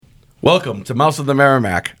Welcome to Mouse of the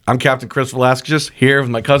Merrimack. I'm Captain Chris Velasquez, here with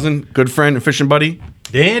my cousin, good friend, and fishing buddy,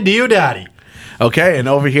 Dan Diodati. Okay, and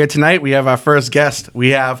over here tonight, we have our first guest. We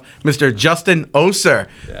have Mr. Justin Oser.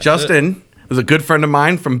 Justin is a good friend of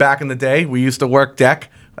mine from back in the day. We used to work deck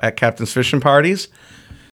at Captain's Fishing Parties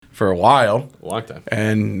for a while. A long time.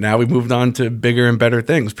 And now we've moved on to bigger and better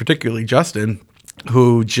things, particularly Justin,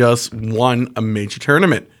 who just won a major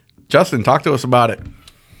tournament. Justin, talk to us about it.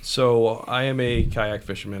 So I am a kayak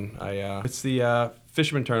fisherman. It's the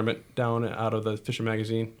Fisherman tournament down out of the Fisherman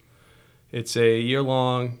magazine. It's a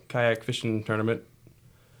year-long kayak fishing tournament.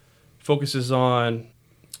 Focuses on,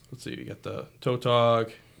 let's see, you got the tautog,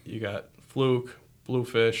 you got fluke,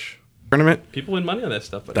 bluefish. Tournament? People win money on that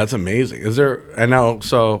stuff. That's amazing. Is there, I know,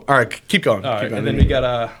 so, all right, keep going. All right, and then we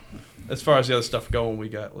got, as far as the other stuff going, we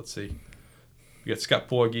got, let's see, we got scup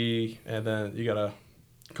porgy, and then you got a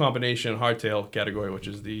combination hardtail category, which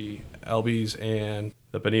is the albies and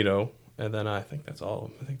the bonito, and then I think that's all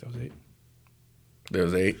of them. I think that was 8.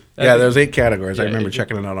 There's 8. Yeah, there's 8 categories. Yeah, I remember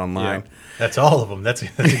checking it out online. Yeah. That's all of them. That's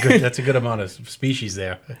a good amount of species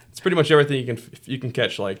there. It's pretty much everything you can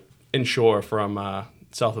catch, like inshore from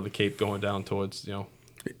south of the Cape going down towards Yeah,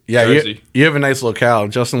 Jersey. you have a nice locale.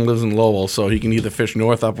 Justin lives in Lowell, so he can either fish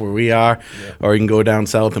north up where we are, or he can go down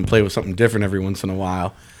south and play with something different every once in a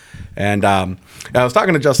while. And I was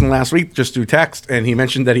talking to Justin last week just through text, and he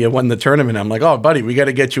mentioned that he had won the tournament. I'm like, oh, buddy, we got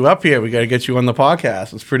to get you up here. We got to get you on the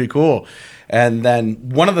podcast. It's pretty cool. And then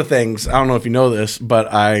one of the things, I don't know if you know this,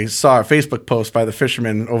 but I saw a Facebook post by the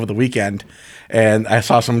Fisherman over the weekend, and I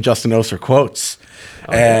saw some Justin Oser quotes.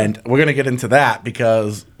 And we're going to get into that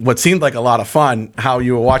because what seemed like a lot of fun, how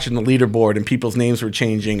you were watching the leaderboard and people's names were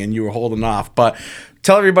changing and you were holding off. But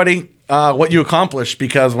tell everybody what you accomplished,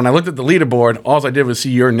 because when I looked at the leaderboard, all I did was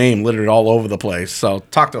see your name littered all over the place. So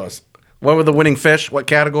talk to us. What were the winning fish? What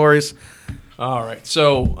categories? All right,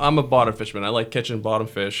 so I'm a bottom fisherman. I like catching bottom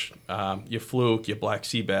fish, your fluke, your black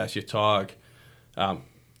sea bass, your tog.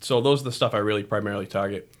 So those are the stuff I really primarily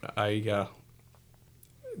target. They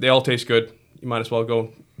all taste good. You might as well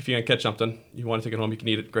go, if you're going to catch something, you want to take it home, you can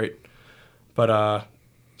eat it, great. But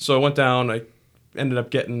so I went down, I ended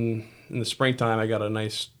up getting, in the springtime, I got a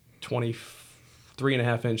nice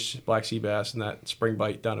 23.5-inch black sea bass in that spring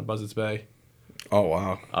bite down at Buzzards Bay. Oh,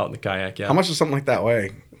 wow. Out in the kayak, yeah. How much does something like that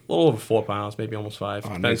weigh? A little over 4 pounds, maybe almost 5.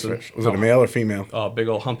 Oh, nice fish. Was it a male or female? Oh, big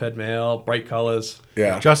old humphead male, bright colors.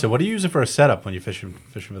 Yeah. Justin, what are you using for a setup when you're fishing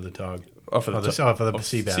for the tog? For the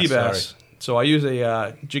sea bass. Sea bass. Sorry. So I use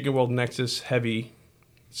a Jigging World Nexus heavy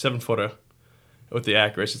 7-footer with the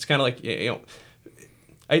Acris. It's kind of like,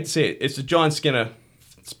 I'd say it's a John Skinner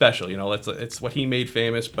special. It's what he made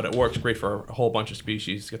famous, but it works great for a whole bunch of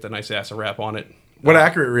species. It's got the nice acid wrap on it. What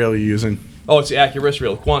accurate reel are you using? Oh, it's the Accurist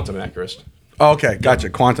reel, Quantum Accurist. Oh, okay, gotcha.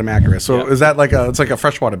 Quantum accurate. So is that it's like a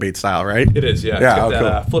freshwater bait style, right? It is, yeah. Yeah, It's got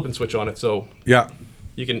that flip and switch on it, so yeah,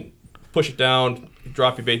 you can push it down,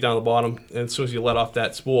 drop your bait down the bottom, and as soon as you let off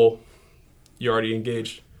that spool, you're already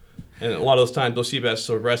engaged. And a lot of those times, those sea bass are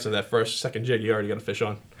so aggressive, that second jig, you already got a fish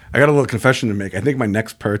on. I got a little confession to make. I think my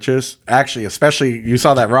next purchase, actually, especially, you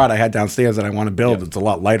saw that rod I had downstairs that I want to build. Yeah. It's a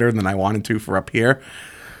lot lighter than I wanted to for up here.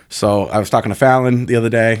 So I was talking to Fallon the other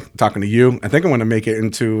day, talking to you. I think I'm going to make it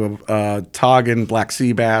into a toggin, black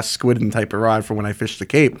sea bass, squidden type of rod for when I fish the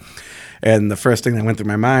Cape. And the first thing that went through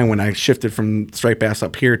my mind when I shifted from striped bass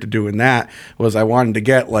up here to doing that was I wanted to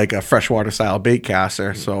get like a freshwater style bait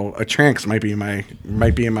caster. So a Tranx might be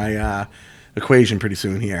in my equation pretty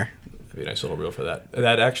soon here. That'd be a nice little reel for that.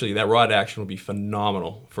 That rod action would be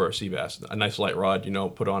phenomenal for a sea bass. A nice light rod,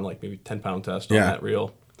 put on like maybe 10-pound test on that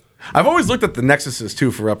reel. I've always looked at the Nexuses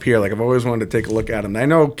too for up here. Like I've always wanted to take a look at them. I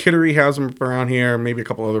know Kittery has them around here, maybe a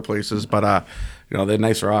couple other places, but they're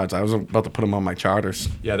nice rods. I was about to put them on my charters.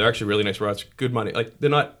 Yeah, they're actually really nice rods. Good money. Like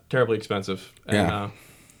they're not terribly expensive. And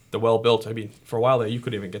they're well built. I mean, for a while there, you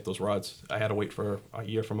couldn't even get those rods. I had to wait for a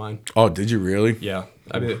year for mine. Oh, did you really? Yeah.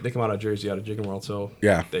 I mean, they come out of Jersey, out of Jigging World, so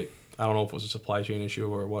yeah. I don't know if it was a supply chain issue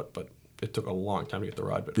or what, but it took a long time to get the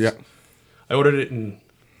rod. But yeah, I ordered it in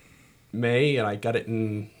May, and I got it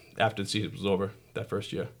after the season was over that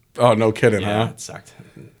first year. Oh, no kidding, yeah, huh? It sucked.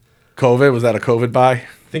 COVID? Was that a COVID buy? I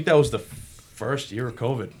think that was the first year of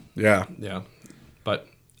COVID. Yeah. Yeah. But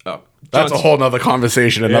that's a whole nother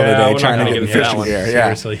conversation another day, trying to get the fishing gear.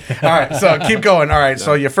 Yeah. Seriously. All right, so keep going. All right,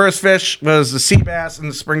 so your first fish was the sea bass in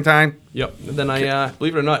the springtime? Yep. And then I,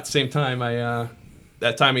 believe it or not, at the same time,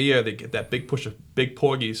 that time of year, they get that big push of big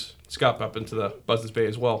porgies scup up into the Buzzards Bay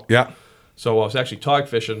as well. Yeah. So I was actually tog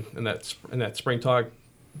fishing in that spring tog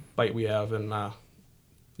bite we have, and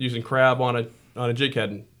using crab on a jig head,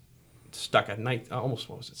 and stuck a night almost,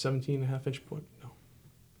 what was it, 17.5-inch port? No,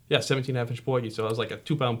 Yeah, 17.5-inch porgy. So it was like a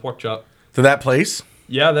 2-pound pork chop. To that place?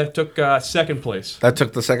 Yeah, that took second place. That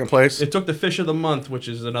took the second place? It took the fish of the month, which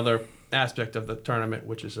is another aspect of the tournament,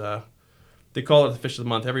 which is they call it the fish of the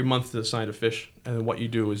month. Every month is assigned a fish, and then what you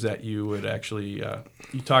do is that you would actually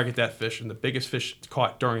you target that fish, and the biggest fish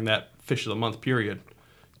caught during that fish of the month period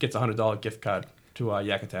gets a $100 gift card to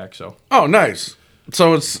Yak Attack. So. Oh, nice.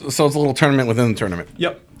 So it's a little tournament within the tournament.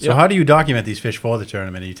 Yep. So how do you document these fish for the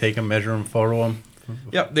tournament? You take them, measure them, photo them?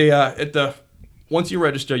 Yep. They once you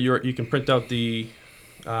register, you can print out the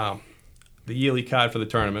yearly card for the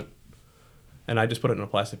tournament, and I just put it in a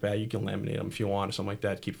plastic bag. You can laminate them if you want or something like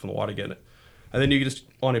that. Keep it from the water getting it, and then you just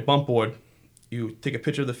on a bump board, you take a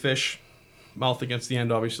picture of the fish, mouth against the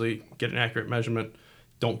end, obviously, get an accurate measurement.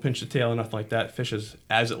 Don't pinch the tail or nothing like that. Fish is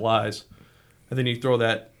as it lies, and then you throw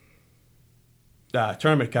that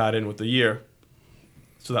tournament card in with the year,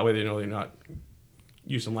 so that way they know you're not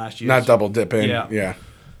using last year's. Not double dipping. Yeah.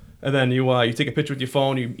 And then you take a picture with your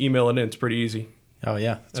phone, you email it in. It's pretty easy. Oh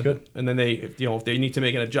yeah, that's good. And then if they need to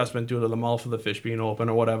make an adjustment due to the mouth of the fish being open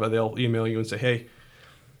or whatever, they'll email you and say, hey,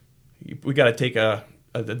 we got to take a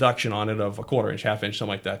deduction on it of a 1/4 inch, 1/2 inch,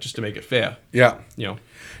 something like that, just to make it fair. Yeah.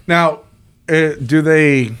 Now, do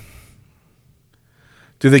they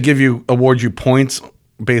award you points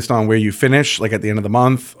based on where you finish, like at the end of the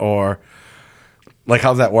month, or like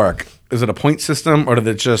how's that work? Is it a point system, or is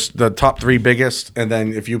it just the top 3 biggest, and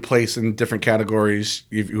then if you place in different categories,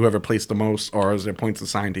 whoever placed the most, or is there points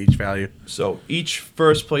assigned to each value? So each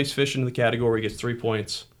first place fish in the category gets 3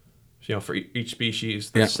 points, for each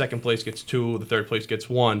species. The second place gets 2, the third place gets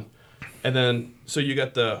 1. And then, so you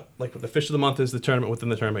got the fish of the month is the tournament within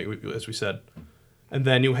the tournament, as we said. And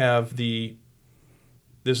then you have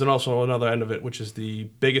there's also another end of it, which is the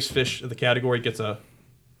biggest fish of the category gets a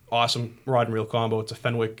awesome rod and reel combo. It's a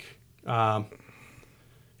Fenwick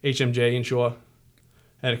HMJ inshore,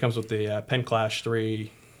 and it comes with the Penn Clash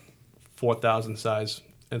 3 4,000 size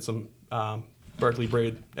and some Berkeley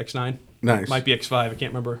braid X9. Nice. Might be X5, I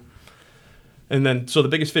can't remember. And then, so the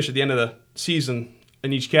biggest fish at the end of the season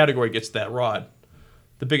in each category gets that rod.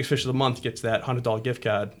 The biggest fish of the month gets that $100 gift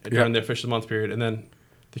card during their fish of the month period. And then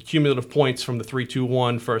the cumulative points from the 3, 2,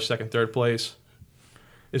 1, first, second, third place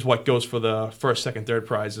is what goes for the first, second, third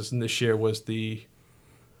prizes. And this year was the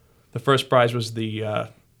first prize was the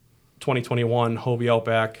 2021 Hobie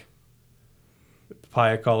Outback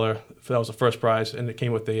papaya color. That was the first prize, and it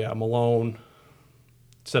came with the Malone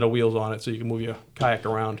set of wheels on it, so you can move your kayak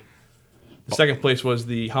around. The second place was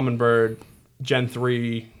the Humminbird Gen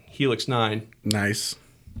 3 Helix 9. Nice.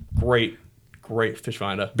 Great fish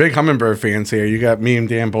finder. Big Humminbird fans here. You got me and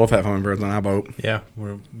Dan both have Humminbirds on our boat. Yeah,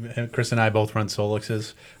 Chris and I both run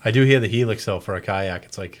Solixes. I do hear the Helix though for a kayak.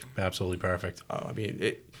 It's like absolutely perfect. I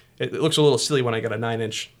mean, it looks a little silly when I got a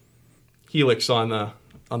 9-inch Helix on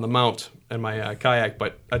the mount and my kayak,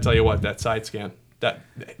 but I tell you what, that side scan, the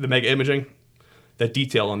mega imaging, that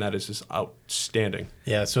detail on that is just outstanding.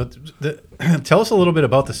 Yeah. So tell us a little bit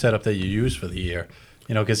about the setup that you use for the year.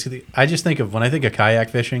 Because I just think of when I think of kayak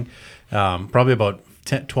fishing, probably about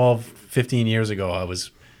 10, 12, 15 years ago,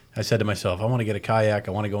 I said to myself, I want to get a kayak.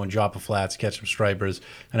 I want to go in Joppa Flats, catch some stripers.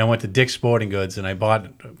 And I went to Dick's Sporting Goods and I bought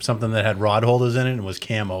something that had rod holders in it and was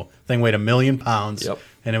camo. Thing weighed 1,000,000 pounds. Yep.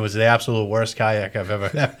 And it was the absolute worst kayak I've ever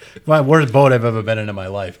had. My worst boat I've ever been in my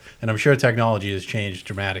life. And I'm sure technology has changed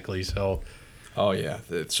dramatically. So, oh yeah.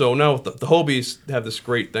 So now the Hobies have this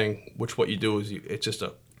great thing, which what you do is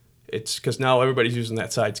it's because now everybody's using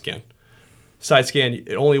that side scan. Side scan,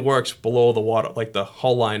 it only works below the water, like the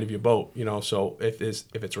hull line of your boat, So if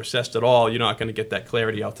it's recessed at all, you're not going to get that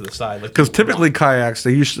clarity out to the side. Because typically kayaks,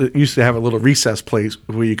 they used to have a little recess place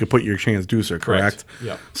where you could put your transducer, correct?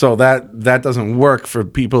 Yeah. So that doesn't work for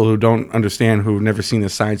people who don't understand, who've never seen a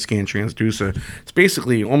side scan transducer. It's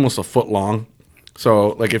basically almost a foot long. So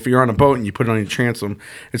like if you're on a boat and you put it on your transom,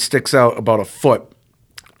 it sticks out about a foot.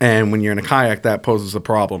 And when you're in a kayak, that poses a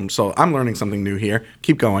problem. So I'm learning something new here.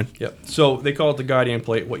 Keep going. Yep. So they call it the Guardian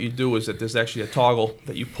plate. What you do is that there's actually a toggle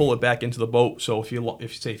that you pull it back into the boat. So if you're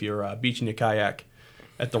beaching your kayak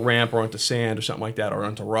at the ramp or onto sand or something like that, or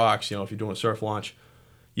onto rocks, if you're doing a surf launch,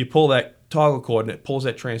 you pull that toggle cord and it pulls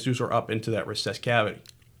that transducer up into that recessed cavity.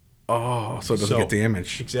 Oh, so it doesn't get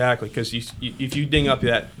damaged. Exactly, because if you ding up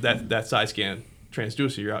that side scan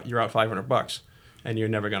transducer, you're out $500. And you're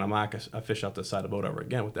never going to mark a fish out the side of the boat ever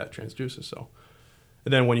again with that transducer. So,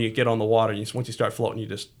 and then when you get on the water, once you start floating, you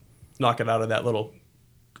just knock it out of that little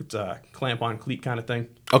clamp-on cleat kind of thing.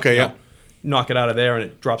 Okay, yeah. Knock it out of there, and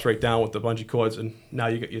it drops right down with the bungee cords, and now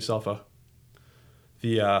you get yourself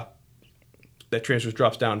that transducer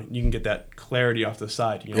drops down. You can get that clarity off the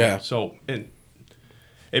side. Yeah. So, and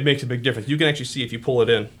it makes a big difference. You can actually see if you pull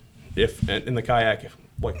it in if in the kayak,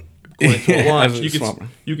 like going to a launch, As it's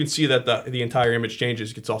you can see that the entire image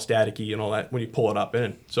changes, gets all staticky and all that when you pull it up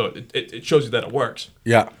in. So it shows you that it works.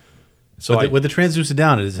 Yeah. So With the transducer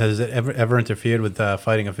down, has it ever interfered with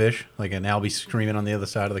fighting a fish, like an albie screaming on the other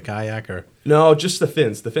side of the kayak, or? No, just the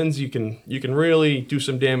fins. The fins you can really do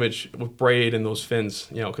some damage with braid and those fins,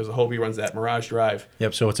 because the Hobie runs that Mirage drive.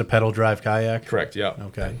 Yep. So it's a pedal drive kayak. Correct. Yeah.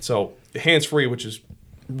 Okay. So hands free, which is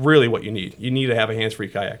really what you need. You need to have a hands free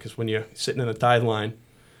kayak because when you're sitting in the tide line,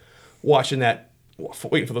 watching that,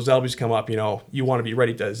 waiting for those albies to come up, you want to be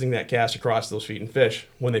ready to zing that cast across those feet and fish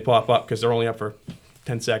when they pop up because they're only up for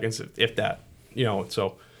 10 seconds, if that,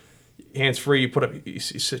 so hands free, you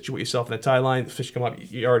situate yourself in the tie line, the fish come up,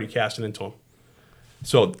 you're already casting into them.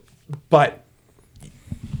 So, but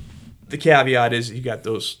the caveat is you got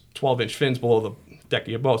those 12-inch fins below the deck of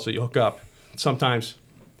your boat, so you hook up. Sometimes,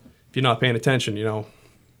 if you're not paying attention,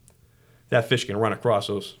 that fish can run across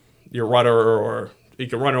your rudder, or you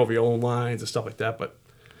can run over your own lines and stuff like that, but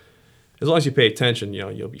as long as you pay attention,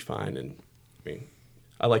 you'll be fine. And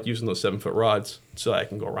I like using those 7-foot rods so I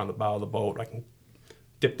can go around the bow of the boat. I can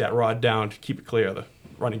dip that rod down to keep it clear of the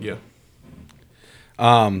running gear.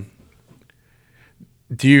 Do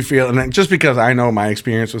you feel, and just because I know my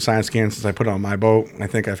experience with side scan since I put it on my boat, I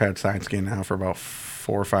think I've had side scan now for about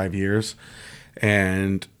 4 or 5 years.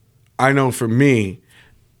 And I know for me,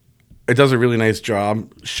 it does a really nice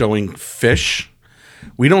job showing fish.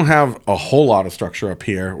 We don't have a whole lot of structure up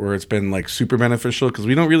here where it's been like super beneficial because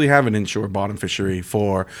we don't really have an inshore bottom fishery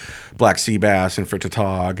for black sea bass and for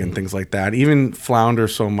tautog and things like that. Even flounder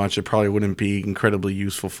so much it probably wouldn't be incredibly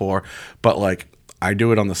useful for. But like I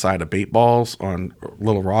do it on the side of bait balls, on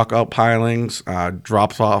little rock outpilings,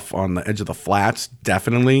 drops off on the edge of the flats,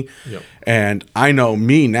 definitely. Yep. And I know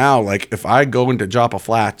me now, like if I go into Joppa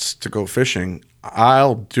Flats to go fishing,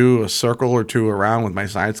 I'll do a circle or two around with my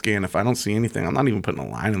side scan. If I don't see anything, I'm not even putting a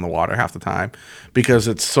line in the water half the time because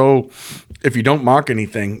it's so, if you don't mark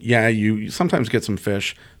anything, yeah, you sometimes get some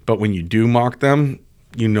fish, but when you do mark them,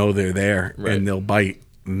 they're there right. and they'll bite.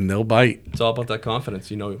 It's all about that confidence.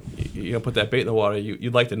 You put that bait in the water,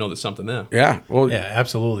 you'd like to know there's something there. Yeah. Well, yeah,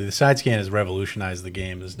 absolutely. The side scan has revolutionized the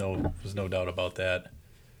game. There's no doubt about that.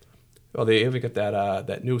 Well, they even got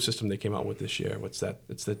that new system they came out with this year. What's that?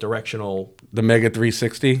 It's the directional. The Mega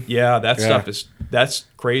 360. Yeah, stuff that's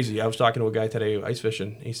crazy. I was talking to a guy today ice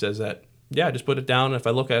fishing. He says that just put it down. If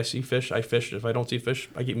I see fish, I fish. If I don't see fish,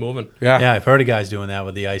 I keep moving. Yeah, I've heard of guys doing that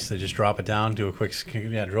with the ice. They just drop it down, do a quick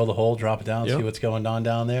drill the hole, drop it down, see what's going on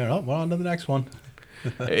down there. Oh, well, on to the next one.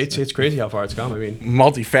 It's crazy how far it's come.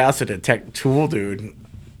 Multifaceted tech tool, dude.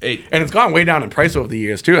 And it's gone way down in price over the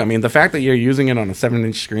years too. The fact that you're using it on a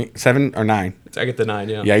 7-inch screen, 7 or 9. I get the 9,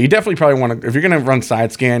 yeah. Yeah, you definitely probably want to. If you're gonna run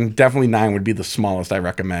side scan, definitely 9 would be the smallest I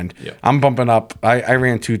recommend. Yeah. I'm bumping up. I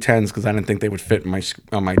ran 2 10s because I didn't think they would fit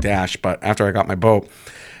on my dash. But after I got my boat,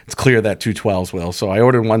 it's clear that 2 12s will. So I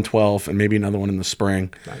ordered 1 12 and maybe another one in the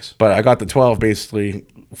spring. Nice. But I got the 12 basically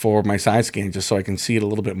for my side scan just so I can see it a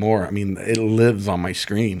little bit more. It lives on my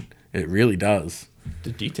screen. It really does.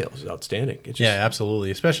 The details is outstanding. Yeah,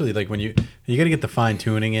 absolutely. Especially like when you got to get the fine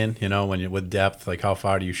tuning in. When you're with depth, like how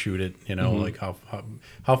far do you shoot it? Like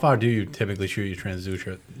how far do you typically shoot your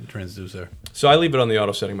transducer? So I leave it on the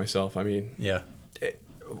auto setting myself. Yeah.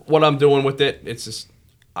 What I'm doing with it, it's just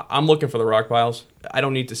I'm looking for the rock piles. I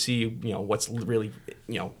don't need to see what's really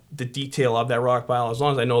the detail of that rock pile. As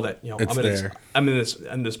long as I know that I'm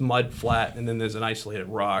in this mud flat, and then there's an isolated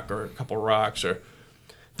rock or a couple of rocks, or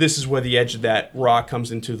this is where the edge of that rock comes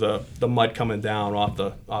into the mud coming down off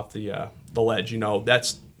the ledge.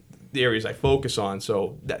 That's the areas I focus on.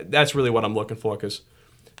 So that's really what I'm looking for, because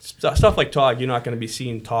stuff like tog, you're not going to be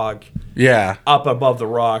seeing tog up above the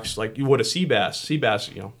rocks like you would a sea bass. Sea bass,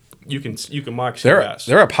 you can mark sea bass.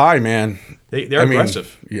 They're up high, man. They're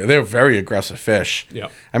aggressive. Yeah, they're very aggressive fish. Yeah.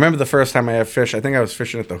 I remember the first time I had fish, I think I was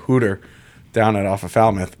fishing at the Hooter down off of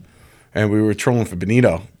Falmouth, and we were trolling for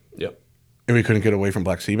bonito. Yep. And we couldn't get away from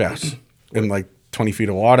black sea bass. In like 20 feet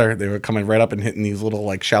of water, they were coming right up and hitting these little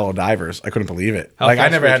like shallow divers. I couldn't believe it. How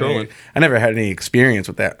fast were you trolling? I never had any experience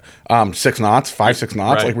with that. 6 knots, 5, 6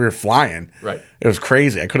 knots. Right. Like we were flying. Right. It was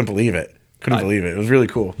crazy. I couldn't believe it. It was really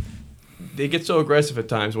cool. They get so aggressive at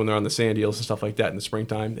times when they're on the sand eels and stuff like that in the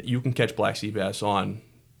springtime that you can catch black sea bass on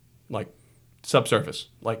like subsurface,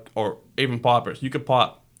 or even poppers. You could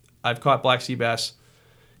pop. I've caught black sea bass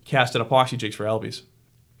casting epoxy jigs for albies.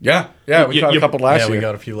 Yeah, we caught a couple last year. Yeah, we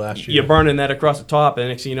got a few last year. You're burning that across the top, and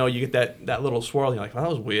next thing you know, you get that little swirl, and you're like, well, that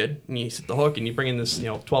was weird. And you set the hook, and you bring in this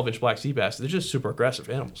 12-inch black sea bass. They're just super aggressive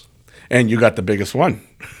animals. And you got the biggest one.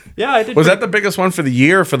 Yeah, I did. Was that the biggest one for the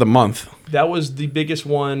year or for the month? That was the biggest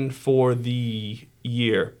one for the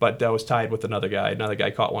year, but that was tied with another guy. Another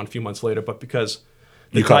guy caught one a few months later, but because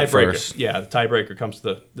You caught it first. the tiebreaker comes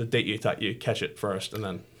to the date you catch it first, and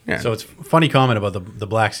then. Yeah. So it's a funny comment about the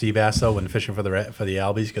black sea bass though when fishing for the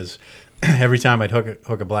albies, because every time I'd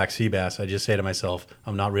hook a black sea bass, I just say to myself,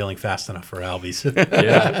 I'm not reeling fast enough for albies.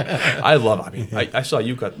 Yeah, I love. I mean, I saw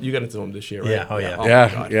you got into them this year, right? Yeah. Oh yeah. my Yeah,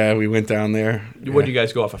 God. yeah, we went down there. Where did you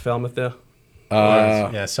guys go off of Falmouth there?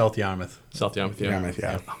 Yeah, South Yarmouth. South Yarmouth. Yeah. Yarmouth,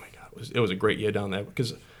 yeah. Oh my God, it was a great year down there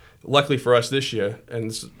because, luckily for us this year, and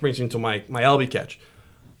this brings me to my albie catch.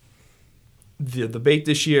 The bait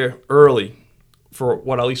this year early, for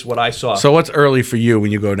at least what I saw. So what's early for you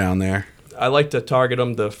when you go down there? I like to target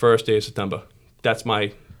them the first day of September. That's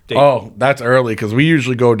my date. Oh, that's early because we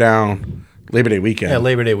usually go down Labor Day weekend. Yeah,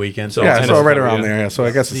 Labor Day weekend. So Yeah, Yeah, it's so right September, around yeah. there. Yeah, so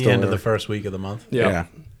I guess it's the still end of the early. first week of the month. Yeah.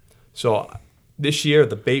 So this year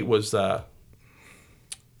the bait was the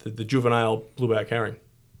juvenile blueback herring,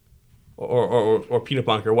 or peanut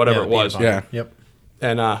bunker, whatever Yeah, it was. peanut butter. Yeah. Yep.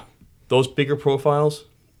 And those bigger profiles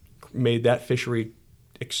made that fishery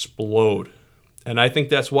explode. And I think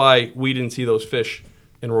that's why we didn't see those fish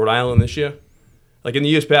in Rhode Island this year. Like in the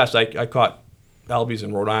years past, I caught albies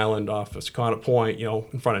in Rhode Island off of Secana Point,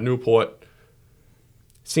 in front of Newport. It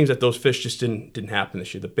seems that those fish just didn't happen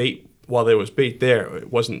this year. The bait, while there was bait there,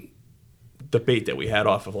 it wasn't the bait that we had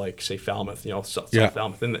off of, like, say, Falmouth, South Yeah.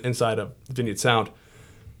 Falmouth, inside of Vineyard Sound.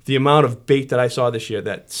 The amount of bait that I saw this year,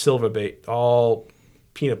 that silver bait, all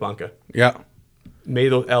peanut bunker, Yeah.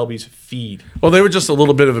 made those albies feed. Well, they were just a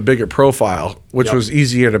little bit of a bigger profile, which Yep. was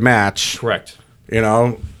easier to match. Correct.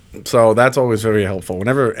 So that's always very helpful.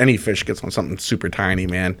 Whenever any fish gets on something super tiny,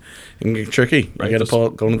 man, it can get tricky. Right, You got those-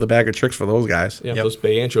 to go into the bag of tricks for those guys. Yeah, Yep. those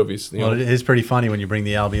bay anchovies. Well, it is pretty funny when you bring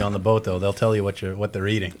the albie on the boat, though. They'll tell you what they're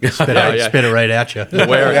eating. Spit Yeah. it right at you.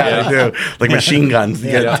 Where, Yeah, they do. Like machine guns.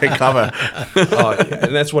 You got to take cover.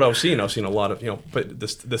 and that's what I was seeing. I was seeing a lot of, but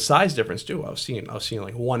the size difference too. I was seeing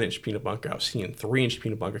like 1-inch peanut bunker. I was seeing 3-inch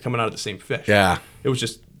peanut bunker coming out of the same fish. Yeah. It was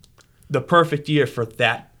just the perfect year for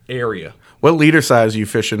that area. What leader size are you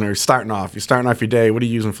fishing or starting off? You're starting off your day. What are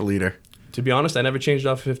you using for leader? To be honest, I never changed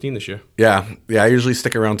off 15 this year. Yeah. I usually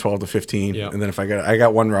stick around 12 to 15. Yeah. And then if I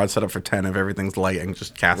got one rod set up for 10, if everything's light, I can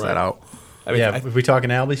just cast that Right. out. I mean, Yeah, if we talking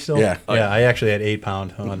albie still? Yeah. Oh, yeah. I actually had 8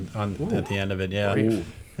 pound on at the end of it. Yeah. Ooh.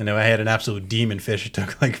 And then I had an absolute demon fish. It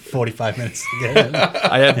took like 45 minutes to get in.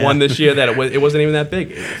 I had one this year that it wasn't even that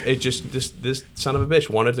big. It just this son of a bitch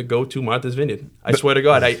wanted to go to Martha's Vineyard. I swear to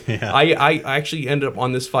God, I actually ended up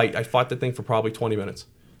on this fight. I fought the thing for probably 20 minutes,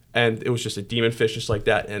 and it was just a demon fish just like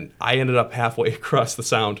that. And I ended up halfway across the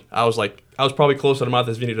sound. I was probably closer to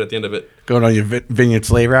Martha's Vineyard at the end of it. Going on your vineyard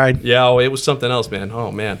sleigh ride? Yeah, it was something else, man.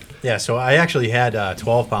 Oh man. Yeah, so I actually had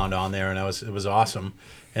 12 pound on there, and it was awesome.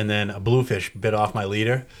 And then a bluefish bit off my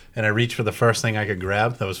leader, and I reached for the first thing I could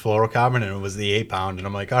grab that was fluorocarbon, and it was the 8 pound. And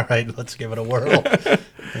I'm like, all right, let's give it a whirl.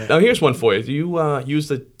 Now here's one for you. Do you use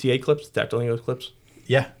the TA clips, tactile English clips?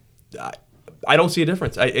 Yeah. I don't see a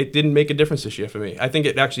difference. It didn't make a difference this year for me. I think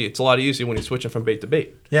it's a lot easier when you're switching from bait to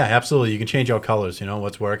bait. Yeah, absolutely. You can change out colors.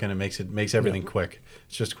 What's working. It makes everything quick.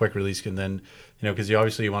 It's just a quick release, and then because you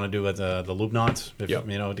obviously want to do with the loop knots, Yep.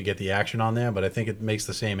 to get the action on there. But I think it makes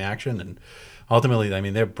the same action, and ultimately, I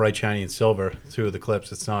mean, they're bright, shiny, and silver through the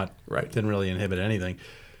clips. It's not Right. Didn't really inhibit anything.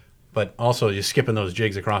 But also, you're skipping those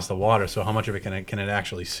jigs across the water. So how much of it can it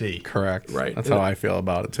actually see? Correct. Right. That's how I feel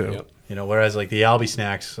about it, too. Yep. Whereas like the albie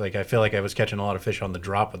snacks, like I feel like I was catching a lot of fish on the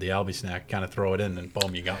drop with the albie snack. Kind of throw it in, and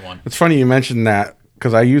boom, you got one. It's funny you mentioned that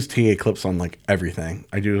because I use TA clips on like everything.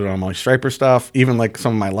 I do it on my striper stuff, even like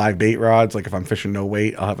some of my live bait rods. Like if I'm fishing no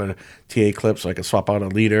weight, I'll have a TA clip so I can swap out a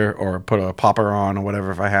leader or put a popper on or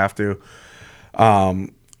whatever if I have to.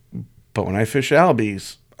 But when I fish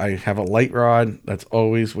albies, I have a light rod that's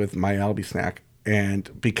always with my albie snack. And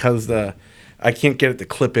because I can't get it to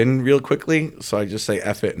clip in real quickly, so I just say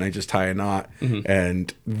F it and I just tie a knot. Mm-hmm.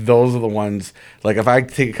 And those are the ones, like if I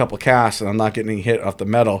take a couple casts and I'm not getting any hit off the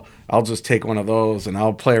metal, I'll just take one of those and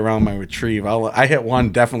I'll play around my retrieve. I hit one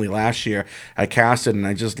definitely last year. I casted and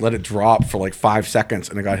I just let it drop for like 5 seconds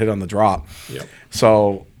and it got hit on the drop. Yep.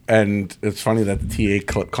 So, and it's funny that the TA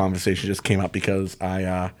clip conversation just came up because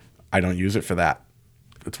I don't use it for that.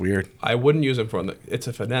 It's weird. I wouldn't use them it's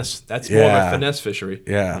a finesse. That's more of a finesse fishery.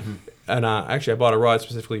 Yeah. And actually, I bought a rod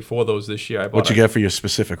specifically for those this year. What'd you get for your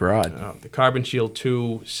specific rod? The Carbon Shield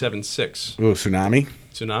 276 Ooh, Tsunami?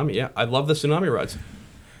 Tsunami. Yeah, I love the Tsunami rods.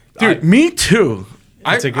 Dude, me too.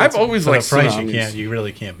 I've always for liked the price, Tsunamis. you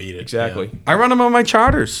really can't beat it. Exactly. Yeah. I run them on my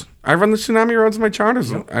charters. I run the Tsunami rods on my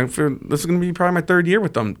charters. I feel this is going to be probably my 3rd year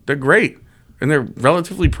with them. They're great. And they're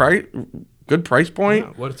relatively good price point.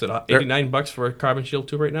 Yeah, what is it? $89 for a carbon shield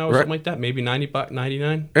tube right now, or something like that? Maybe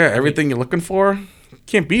 $99. Yeah, everything you're looking for,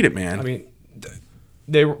 can't beat it, man. I mean,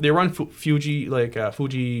 they run Fuji, like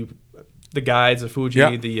Fuji, the guides, the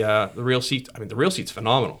Fuji, the reel seat. I mean, the reel seat's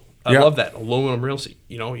phenomenal. I love that aluminum reel seat.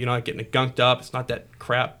 You know, you're not getting it gunked up. It's not that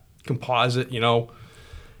crap composite. You know,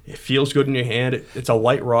 it feels good in your hand. It's a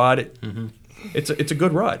light rod. It's a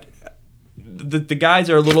good rod. The guides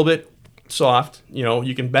are a little bit soft. You know,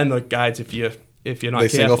 you can bend the guides if you're not careful.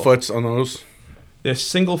 Single foots on those. They're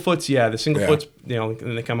single foots. Yeah, the single foots. You know,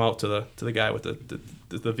 and they come out to the guy with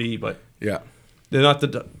the V, but they're not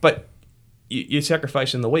but. You're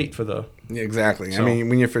sacrificing the weight for the... Exactly. So, I mean,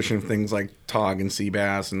 when you're fishing things like tog and sea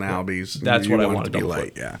bass and albies, that's what I want to be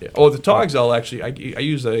light. Yeah. Oh, the togs, I'll actually... I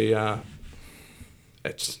use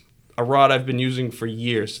it's a rod I've been using for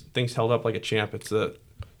years. Thing's held up like a champ. It's the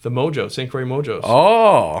Mojo, St. Croix Mojos.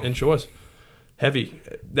 Oh. In shores. Heavy.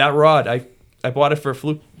 That rod, I bought it for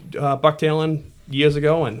fluke bucktailing years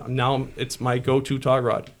ago, and now it's my go-to tog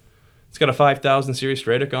rod. It's got a 5000 series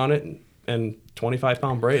Stradic on it, and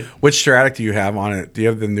 25-pound braid. Which Stradic do you have on it? Do you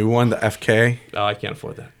have the new one, the FK? Oh, I can't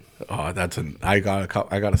afford that. Oh, I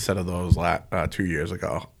got a set of those 2 years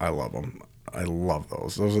ago. I love them. I love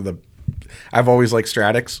those. Those are I've always liked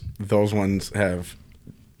Stradics. Those ones have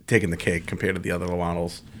taken the cake compared to the other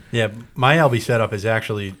models. Yeah, my albie setup is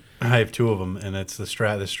actually, I have two of them, and it's the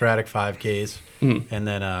Stradic 5Ks, and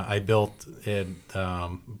then I built it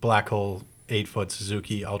Black Hole 8-foot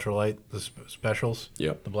Suzuki Ultralight, the specials.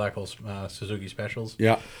 Yep. The Black Hole Suzuki specials.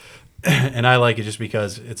 Yeah. And I like it just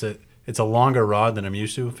because it's a longer rod than I'm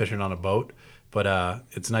used to fishing on a boat, but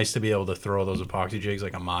it's nice to be able to throw those epoxy jigs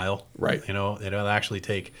like a mile. Right. You know, it'll actually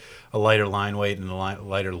take a lighter line weight and a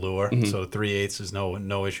lighter lure. So 3/8 is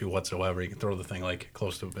no issue whatsoever. You can throw the thing like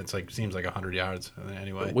close to, seems like 100 yards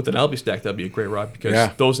anyway. With an albie stack, that'd be a great rod because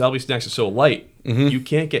those albie stacks are so light, you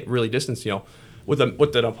can't get really distance, you know. With an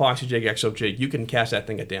epoxy jig, exo jig, you can cast that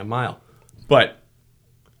thing a damn mile. But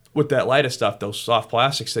with that lighter stuff, those soft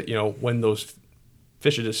plastics that, you know, when those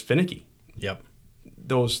fish are just finicky. Yep.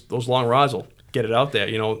 Those long rods will get it out there,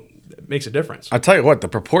 you know, it makes a difference. I'll tell you what, the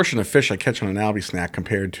proportion of fish I catch on an albie snack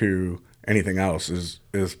compared to anything else is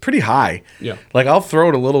pretty high. Yeah. Like, I'll throw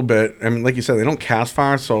it a little bit. I mean, like you said, they don't cast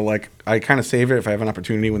far, so, like, I kind of save it if I have an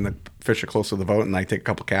opportunity when the fish are close to the boat and I take a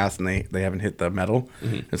couple casts and they haven't hit the metal.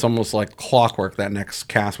 It's almost like clockwork that next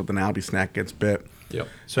cast with an albie snack gets bit. Yep.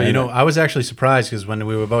 So, you know, I was actually surprised because when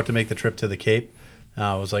we were about to make the trip to the Cape,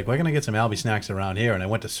 I was like, we're going to get some albie snacks around here. And I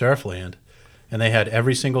went to Surfland, and they had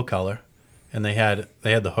every single color, and they had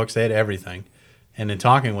the hooks, they had everything. And in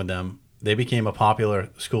talking with them, they became a popular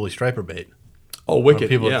schoolie striper bait. Oh, wicked!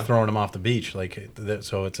 People are throwing them off the beach,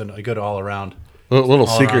 so it's a good all around. Little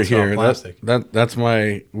secret here. Plastic. That's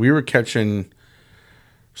we were catching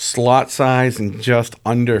slot size and just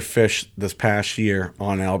under fish this past year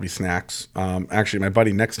on albie snacks. Actually, my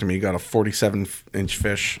buddy next to me got a 47-inch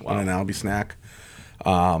fish on an albie snack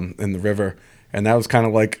in the river. And that was kind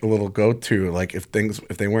of like a little go-to, like if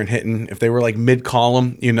they weren't hitting, if they were like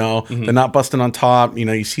mid-column, you know, they're not busting on top, you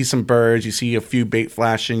know, you see some birds, you see a few bait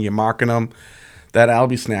flashing, you're marking them. That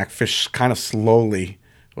albie snack fish kind of slowly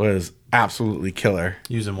was absolutely killer.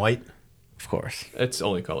 Using white? Of course. It's the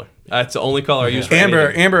only color. That's the only color I use for Amber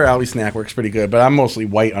anything. albie snack works pretty good, but I'm mostly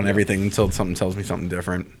white on everything until something tells me something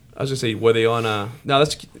different. I was going to say, were they on now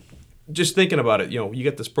that's just thinking about it, you know, you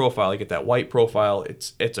get this profile, you get that white profile,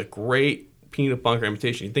 it's a great peanut bunker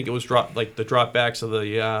imitation. You think it was the drop backs of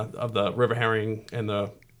the river herring and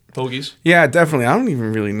the pogies? Yeah, definitely. I don't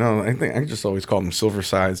even really know. I think I just always call them silver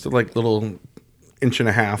size. They're like little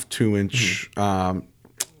 1.5, 2-inch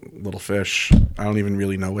little fish. I don't even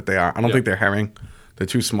really know what they are. I don't think they're herring. They're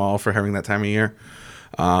too small for herring that time of year.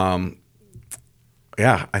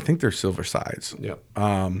 Yeah, I think they're silver size. Yeah.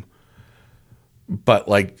 But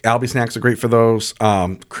like albie snacks are great for those.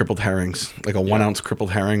 Crippled herrings, like a 1-ounce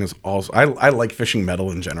crippled herring is also. I like fishing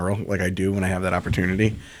metal in general, like I do when I have that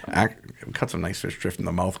opportunity. I cut some nice fish drift in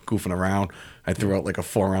the mouth, goofing around. I threw out like a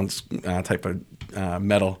 4-ounce type of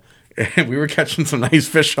metal, and we were catching some nice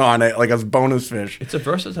fish on it, like as bonus fish. It's a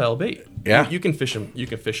versatile bait. Yeah, you can fish them. You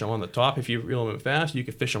can fish them on the top if you reel them fast. You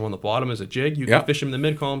can fish them on the bottom as a jig. You can fish them in the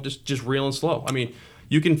mid column, just reeling slow. I mean,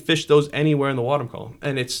 you can fish those anywhere in the bottom column,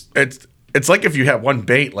 and It's like if you have one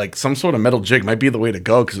bait, like some sort of metal jig might be the way to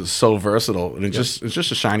go because it's so versatile and it's just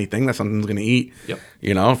a shiny thing that something's going to eat. Yep.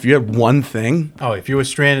 You know, if you had one thing. Oh, if you were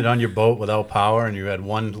stranded on your boat without power and you had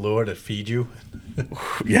one lure to feed you.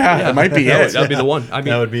 That might be it. That'd be the one. I mean,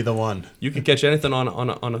 that would be the one. You could catch anything on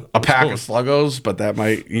a pack of sluggos, but that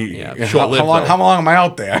might. Short-lived. How long am I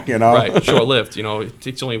out there? You know, right? Short lived. You know, it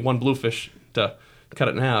takes only one bluefish to cut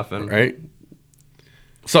it in half, and Right.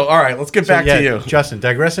 So, all right, let's get back to you. Justin.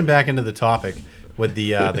 Digressing back into the topic with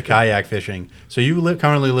the kayak fishing. So you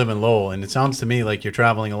currently live in Lowell, and it sounds to me like you're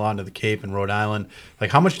traveling a lot to the Cape and Rhode Island.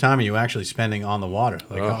 Like, how much time are you actually spending on the water?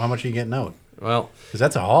 Like, how much are you getting out? well, Because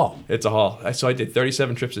that's a haul. it's a haul. So I did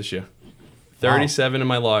 37 trips this year. 37 in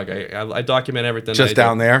my log. I document everything. Just that I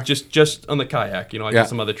down did. there? Just on the kayak. I Yeah. did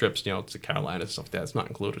some other trips, to Carolina and stuff like that. It's not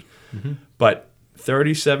included. But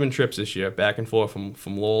 37 trips this year, back and forth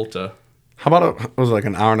from Lowell to. How about was it like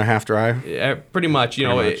an hour and a half drive? Yeah, pretty much.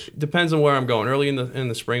 Pretty much. It depends on where I'm going. Early in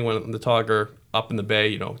the spring, when the tog are up in the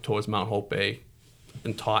bay, towards Mount Hope Bay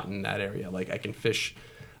and Taunton, that area, like I can fish.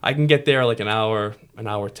 I can get there like an hour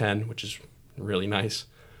 10, which is really nice.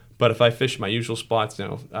 But if I fish my usual spots,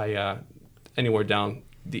 I anywhere down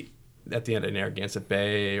at the end of Narragansett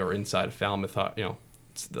Bay or inside of Falmouth,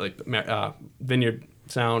 it's like Vineyard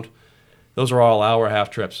Sound. Those are all hour and a half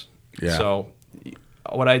trips. Yeah. So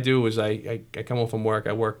what I do is I come home from work.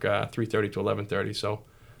 I work 3:30 to 11:30. So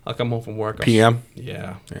I'll come home from work. PM?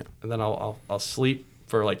 Yeah. And then I'll sleep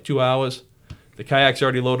for like 2 hours. The kayak's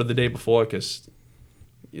already loaded the day before because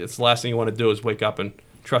it's the last thing you want to do is wake up and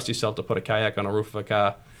trust yourself to put a kayak on a roof of a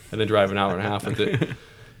car and then drive an hour and a half with it.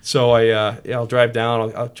 So I'll drive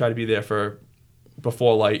down. I'll try to be there for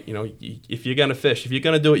before light. If you're gonna fish, if you're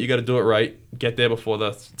gonna do it, you got to do it right. Get there before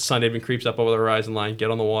the sun even creeps up over the horizon line.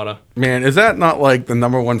 Get on the water. Man, is that not like the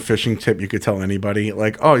number one fishing tip you could tell anybody?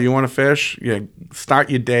 Like, oh, you want to fish? Yeah, start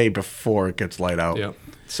your day before it gets light out. Yeah.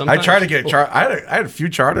 I try to get. I had a few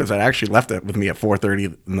charters that actually left it with me at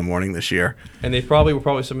 4:30 in the morning this year. And they were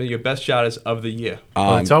probably some of your best charters of the year.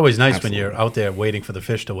 Well, it's always nice when you're out there waiting for the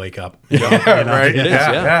fish to wake up. Right? It is,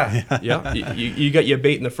 Yeah. yeah. You got your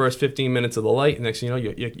bait in the first 15 minutes of the light, and next thing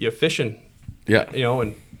you know, you're fishing. Yeah.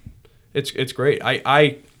 And it's great.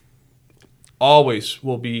 I always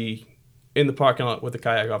will be in the parking lot with the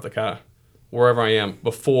kayak off the car, wherever I am,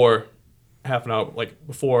 before half an hour, like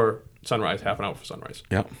before sunrise, half an hour for sunrise.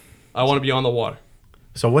 Yeah. I want to be on the water.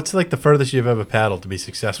 So what's like the furthest you've ever paddled to be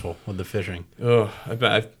successful with the fishing? In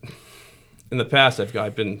the past,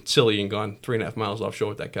 I've been silly and gone 3.5 miles offshore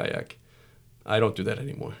with that kayak. I don't do that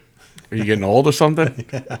anymore. Are you getting old or something?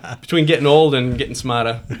 Between getting old and getting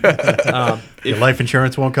smarter. Your life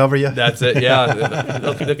insurance won't cover you? That's it, yeah.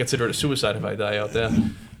 They'll consider it a suicide if I die out there.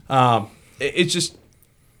 It's just,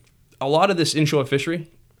 a lot of this inshore fishery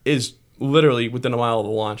is literally within a mile of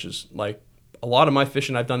the launches. Like, a lot of my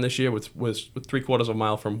fishing I've done this year was 3/4 of a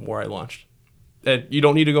mile from where I launched. And you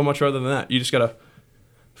don't need to go much further than that. You just got to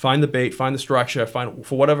find the bait, find the structure, find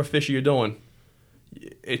for whatever fish you're doing.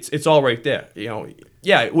 It's all right there.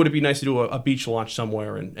 Yeah, would it be nice to do a beach launch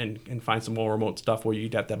somewhere and find some more remote stuff where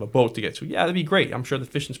you'd have to have a boat to get to? Yeah, that'd be great. I'm sure the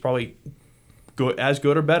fishing's probably as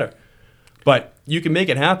good or better. But you can make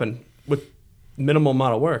it happen with minimal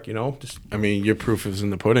amount of work, I mean, your proof is in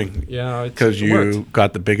the pudding. Yeah, because you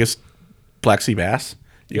got the biggest Black Sea bass.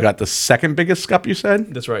 You got the second biggest scup, you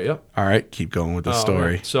said? That's right, yep. All right, keep going with the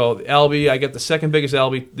story. Right. So the albie, I got the second biggest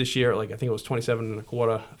albie this year. Like, I think it was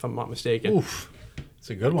 27.25, if I'm not mistaken. Oof. It's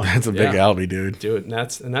a good one. That's a big albie, dude. Dude, and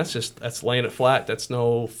that's laying it flat. That's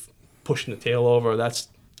no pushing the tail over. That's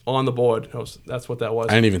on the board. That's what that was.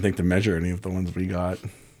 I didn't even think to measure any of the ones we got.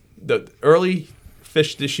 The early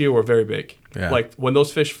fish this year were very big. Yeah. Like, when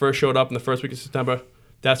those fish first showed up in the first week of September,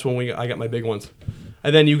 that's when I got my big ones.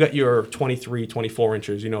 And then you got your 23, 24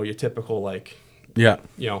 inches, your typical, like, Yeah.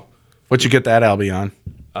 What'd you get that albie on?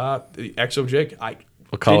 The Exo jig.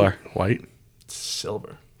 What color? White?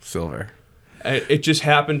 Silver. Silver. It just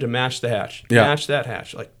happened to match the hatch. Yeah. Match that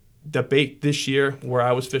hatch. Like, the bait this year where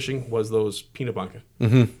I was fishing was those peanut bunker.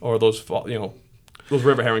 Or those, those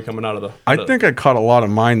river herring coming out of the... I think I caught a lot of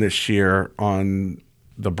mine this year on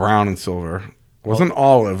the brown and silver. It wasn't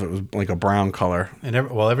olive. It was like a brown color. And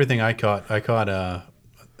everything I caught,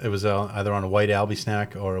 it was either on a white albie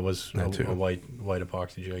snack or it was a white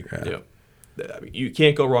epoxy jig. Yeah. I mean, you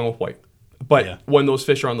can't go wrong with white. But when those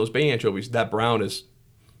fish are on those bay anchovies, that brown is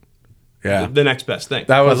the next best thing.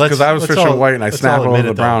 That was because I was fishing white and I snapped over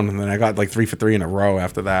the brown, though. and then I got like 3 for 3 in a row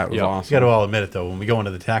after that. It was awesome. You got to all admit it, though. When we go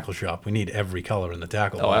into the tackle shop, we need every color in the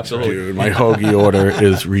tackle box. Absolutely. Dude, my hoagie order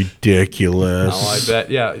is ridiculous. Oh, I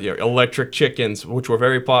bet. Yeah, your electric chickens, which were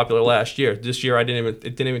very popular last year. This year, it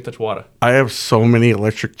didn't even touch water. I have so many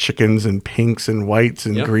electric chickens and pinks and whites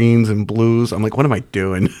and greens and blues. I'm like, what am I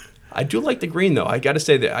doing? I do like the green, though. I got to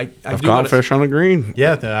say that I've got fish on the green.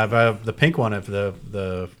 Yeah, the pink one of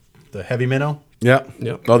the heavy minnow. Yeah.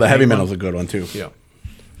 Oh, the heavy minnow's a good one too. Yeah.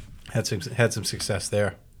 Had some success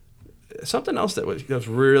there. Something else that was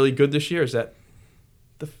really good this year is that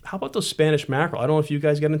how about those Spanish mackerel? I don't know if you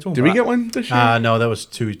guys got into them. Did we get one this year? No, that was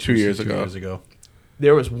two years ago. 2 years ago.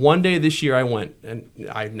 there was one day this year I went, and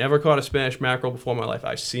I've never caught a Spanish mackerel before in my life.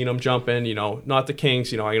 I've seen them jumping, not the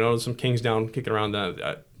kings. I know there's some kings down kicking around.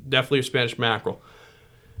 Definitely a Spanish mackerel.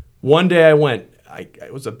 One day I went.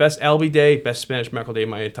 It was the best albie day, best Spanish mackerel day of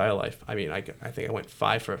my entire life. I mean, I think I went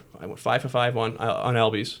 5 for 5 on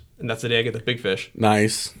albies, and that's the day I get the big fish.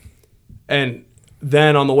 Nice. And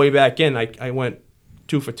then on the way back in, I went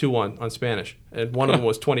 2 for 2 on Spanish, and one of them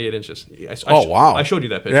was 28 inches. Wow! I showed you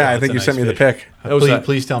that picture. Yeah, I think you sent me the pic.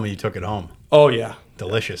 Please tell me you took it home. Oh yeah,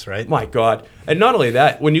 delicious, right? My God! And not only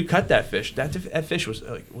that, when you cut that fish, that fish was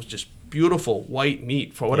just beautiful white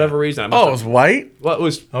meat for whatever reason. It was white. Well, it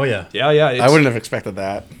was. Oh yeah. Yeah. I wouldn't have expected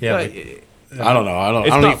that. Yeah. I don't know. I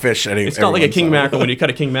don't eat fish anymore. It's not like a king mackerel. When you cut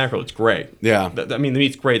a king mackerel, it's gray. Yeah. I mean, the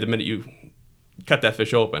meat's gray the minute you cut that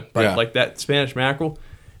fish open. But like that Spanish mackerel,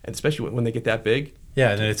 and especially when they get that big.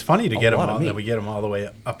 Yeah, and it's funny to get them that we get them all the way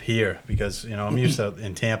up here because I'm used to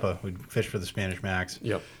in Tampa we'd fish for the Spanish Max.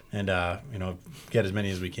 Yep. And get as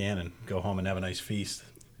many as we can and go home and have a nice feast.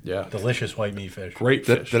 Yeah. Delicious white meat fish. Great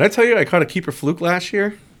fish. Did I tell you I caught a keeper fluke last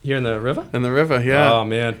year? Here in the river? In the river, yeah. Oh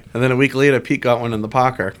man. And then a week later, Pete got one in the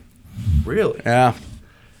Parker. Really? Yeah.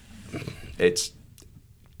 It's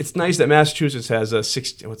nice that Massachusetts has a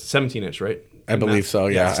 17-inch, right? I believe so.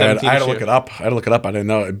 Yeah, I had to look it up. I didn't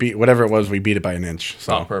know it beat whatever it was. We beat it by an inch.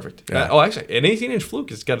 So. Oh, perfect. Yeah. Actually, an 18-inch fluke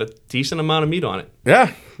has got a decent amount of meat on it.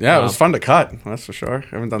 Yeah. It was fun to cut. That's for sure.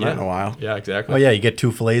 I haven't done that in a while. Yeah, exactly. Oh yeah, you get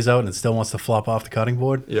 2 fillets out and it still wants to flop off the cutting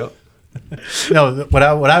board. Yep. No, what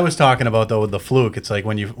I was talking about though with the fluke, it's like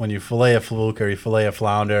when you fillet a fluke or you fillet a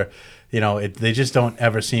flounder, they just don't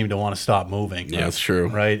ever seem to want to stop moving. Yeah, that's true.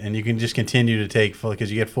 Right, and you can just continue to take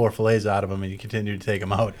because you get 4 fillets out of them, and you continue to take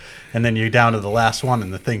them out, and then you're down to the last one,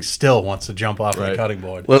 and the thing still wants to jump off the cutting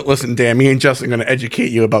board. Listen, Dan, me and Justin are going to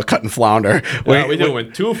educate you about cutting flounder. We do it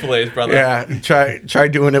with 2 fillets, brother. Yeah, try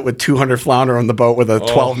doing it with 200 flounder on the boat with a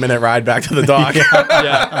 12-minute ride back to the dock.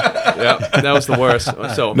 yeah, that was the worst.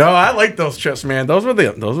 So no, I like those trips, man. Those were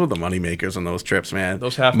the money makers on those trips, man.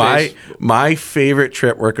 Those half days. My favorite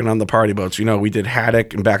trip working on the party boats. We did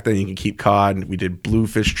haddock, and back then you could keep cod. We did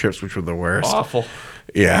bluefish trips, which were the worst. Awful.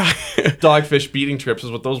 Yeah. Dogfish beating trips is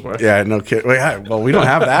what those were. Yeah, no kidding. Well, we don't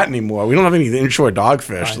have that anymore. We don't have any inshore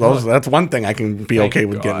dogfish. That's one thing I can be okay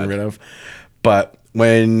with getting rid of. But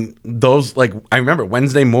when those, I remember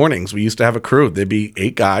Wednesday mornings, we used to have a crew. There'd be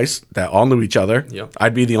 8 guys that all knew each other. Yep.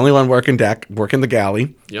 I'd be the only one working the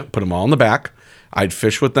galley. Yep. Put them all in the back. I'd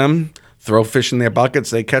fish with them, throw fish in their buckets.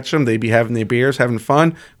 They'd catch them. They'd be having their beers, having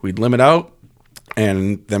fun. We'd limit out.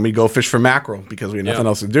 And then we'd go fish for mackerel because we had nothing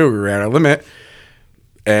else to do. We ran our limit.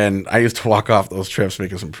 And I used to walk off those trips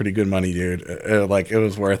making some pretty good money, dude. It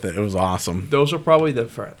was worth it. It was awesome. Those are probably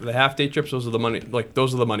the half-day trips. Those are the money.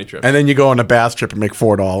 Those are the money trips. And then you go on a bass trip and make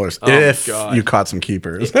 $4 if God. you caught some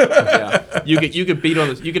keepers. Yeah, you could beat on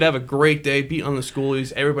this. You could have a great day, beat on the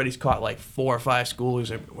schoolies. Everybody's caught 4 or 5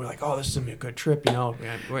 schoolies, and we're like, oh, this is gonna be a good trip. They're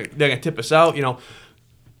gonna tip us out. You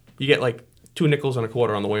get 2 nickels and a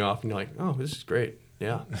quarter on the way off, and you're like, oh, this is great.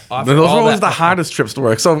 Yeah. Those are always the hardest trips to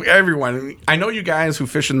work. So everyone, I know you guys who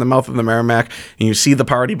fish in the mouth of the Merrimack, and you see the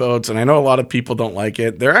party boats, and I know a lot of people don't like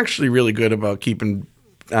it. They're actually really good about keeping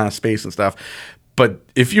space and stuff. But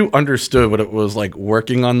if you understood what it was like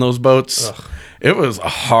working on those boats, it was a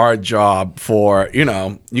hard job for, you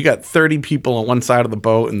got 30 people on one side of the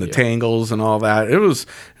boat and the tangles and all that. It was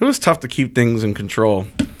tough to keep things in control.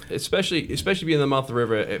 Especially being in the mouth of the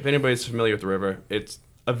river. If anybody's familiar with the river, it's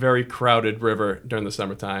a very crowded river during the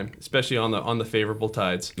summertime, especially on the favorable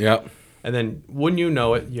tides. Yep. And then wouldn't you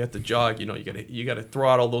know it, you have to jog. You got to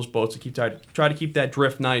throttle those boats to try to keep that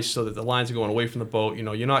drift nice so that the lines are going away from the boat.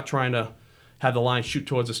 You're not trying to have the line shoot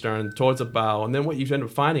towards the stern, towards the bow. And then what you end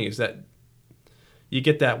up finding is that you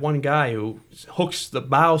get that one guy who hooks the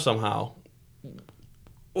bow somehow.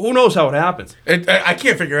 Who knows how it happens? I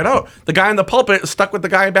can't figure it out. The guy in the pulpit is stuck with the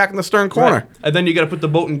guy back in the stern corner. Right. And then you got to put the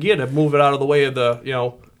boat in gear to move it out of the way of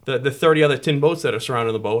the 30 other tin boats that are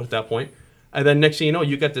surrounding the boat at that point. And then next thing you know,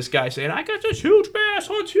 you got this guy saying, I got this huge bass,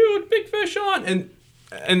 it's huge, big fish on. And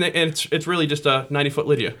it's really just a 90-foot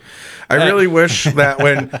Lydia. I really wish that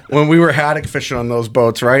when we were haddock fishing on those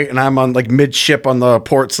boats, right, and I'm on midship on the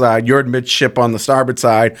port side, you're midship on the starboard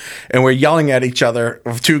side, and we're yelling at each other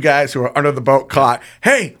of 2 guys who are under the boat caught.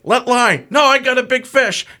 Hey, let line. No, I got a big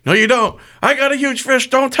fish. No, you don't. I got a huge fish.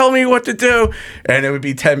 Don't tell me what to do. And it would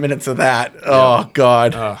be 10 minutes of that. Yeah. Oh,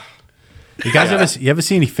 God. You guys ever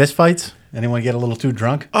see any fist fights? Anyone get a little too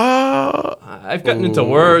drunk? I've gotten into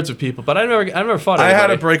words with people, but I never fought anybody. I had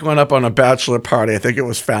to break one up on a bachelor party. I think it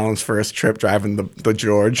was Fallon's first trip driving the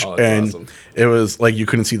George. Oh, and awesome. It was you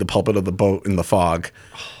couldn't see the pulpit of the boat in the fog.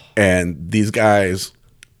 And these guys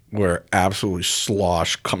were absolutely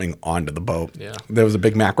slosh coming onto the boat. Yeah. There was a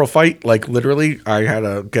big mackerel fight. Like literally, I had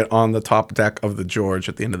to get on the top deck of the George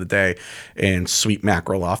at the end of the day and sweep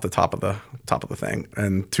mackerel off the top of the thing.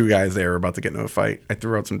 And 2 guys there were about to get into a fight. I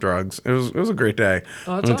threw out some drugs. It was a great day.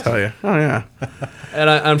 Oh, I'm that's gonna tell you. Oh yeah. And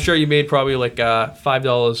I'm sure you made probably like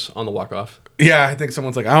 $5 on the walk off. Yeah, I think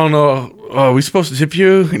someone's like, I don't know. Oh, are we supposed to tip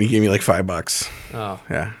you? And he gave me like $5. Oh.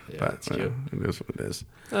 Yeah, Yeah, but that's cute. it is what it is.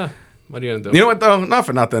 What are you gonna do? You know what though? Not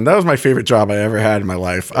for nothing. That was my favorite job I ever had in my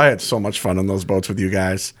life. I had so much fun on those boats with you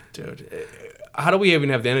guys. Dude, how do we even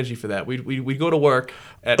have the energy for that? We'd go to work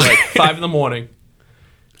at like 5 in the morning.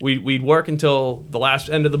 We'd work until the last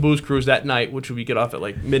end of the booze cruise that night, which we get off at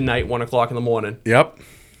like midnight, 1 o'clock in the morning. Yep.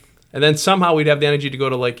 And then somehow we'd have the energy to go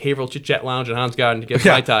to like Haverhill Chit Chat Lounge and Hans Garden to get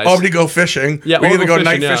Mai Tais. Or to go fishing. Yeah, we or either go go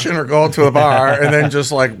night fishing, fishing or go out to a bar and then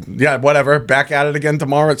just like, yeah, whatever. Back at it again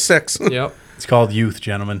tomorrow at 6. Yep. It's called youth,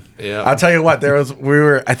 gentlemen. Yeah. I'll tell you what,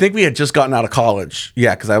 I think we had just gotten out of college.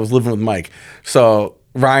 Yeah, because I was living with Mike. So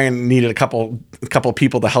Ryan needed a couple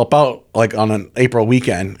people to help out like on an April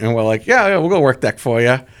weekend. And we're like, yeah, we'll go work deck for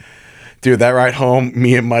you. Dude, that ride home,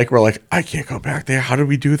 me and Mike were like, I can't go back there. How did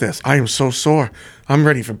we do this? I am so sore. I'm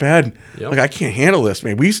ready for bed. Yep. Like, I can't handle this,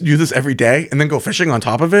 man. We used to do this every day and then go fishing on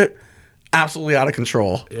top of it. Absolutely out of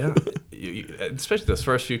control. Yeah. Especially those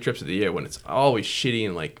first few trips of the year when it's always shitty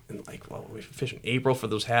and well, we fish in April for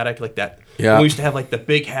those haddock like that. Yeah. We used to have like the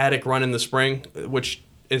big haddock run in the spring, which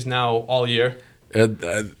is now all year.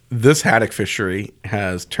 This haddock fishery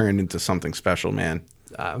has turned into something special, man.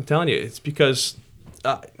 I'm telling you, it's because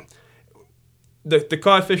the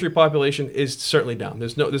cod fishery population is certainly down.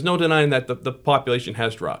 There's no denying that the population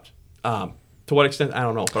has dropped. To what extent, I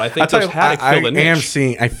don't know, but I think those haddock fill the niche.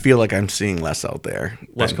 I feel like I'm seeing less out there.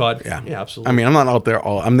 Less cod? Yeah, absolutely. I mean, I'm not out there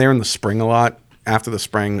I'm there in the spring a lot. After the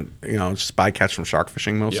spring, just bycatch from shark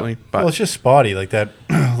fishing mostly. Yep. But Well, it's just spotty like that.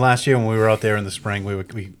 Last year when we were out there in the spring,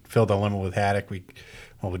 we filled our limit with haddock. We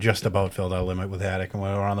just about filled our limit with haddock, and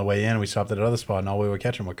when we were on the way in, we stopped at another spot, and all we were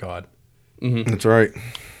catching were cod. Mm-hmm. That's right.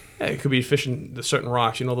 Yeah, it could be fishing the certain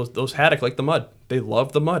rocks. Those haddock like the mud. They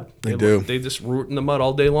love the mud. They do. They just root in the mud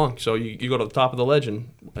all day long. So you go to the top of the ledge and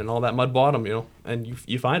all that mud bottom, and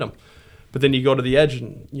you find them. But then you go to the edge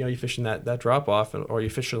and you're fishing that drop off, or you're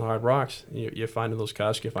fishing the hard rocks. You're finding those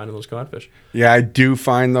casks. You're finding those codfish. Yeah, I do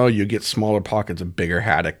find though you get smaller pockets of bigger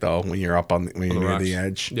haddock though when you're up when you're near the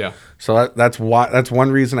edge. Yeah. So that's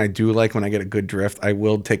one reason I do like when I get a good drift. I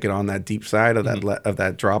will take it on that deep side of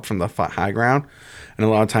that drop from the high ground. And a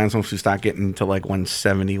lot of times once we start getting to like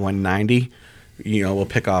 170, 190, we'll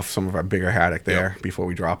pick off some of our bigger haddock there before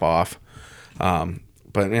we drop off.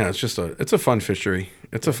 But yeah, it's a fun fishery.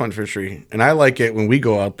 It's a fun fishery, and I like it when we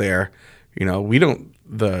go out there. We don't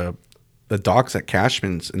the docks at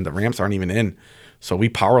Cashman's and the ramps aren't even in, so we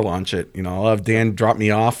power launch it. I'll have Dan drop me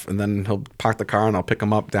off, and then he'll park the car, and I'll pick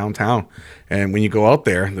him up downtown. And when you go out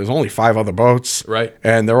there, there's only 5 other boats, right?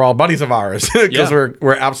 And they're all buddies of ours because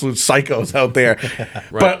we're absolute psychos out there.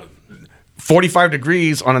 Right. But 45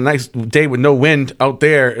 degrees on a nice day with no wind out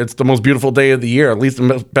there, it's the most beautiful day of the year, at least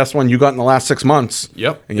the best one you got in the last 6 months.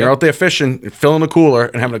 Yep. And you're out there fishing, filling a cooler,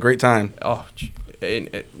 and having a great time. Oh,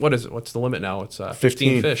 what is it? What's the limit now? It's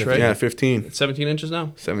 15 fish, right? Yeah, 15. It's 17 inches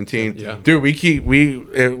now? 17. Yeah. Dude,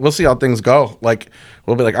 we'll see how things go. Like,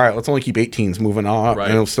 we'll be like, all right, let's only keep 18s moving on. Right.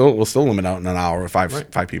 And we'll still limit out in an hour with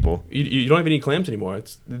five people. You don't even need clams anymore.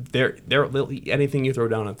 They're literally anything you throw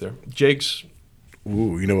down out there. Jigs.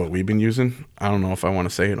 Ooh, you know what we've been using? I don't know if I want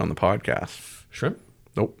to say it on the podcast. Shrimp?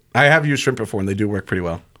 Nope. I have used shrimp before, and they do work pretty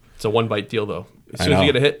well. It's a one bite deal, though. As soon as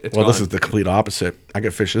you get a hit, it's well, gone. this is the complete opposite. I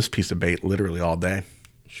could fish this piece of bait literally all day.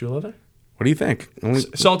 Shoe leather? What do you think?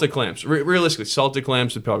 Salted clams. Realistically, salted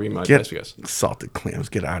clams would probably be my best guess. Salted clams.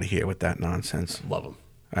 Get out of here with that nonsense. Love them.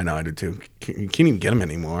 I know, I do too. You can't even get them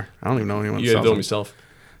anymore. I don't even know anyone. You gotta do them yourself.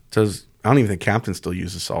 I don't even think Captain still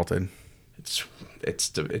uses salted.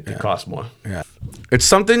 It costs more. Yeah, it's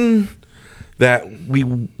something that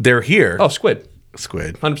they're here. Oh, squid.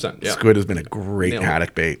 100%. Yeah. Squid has been a great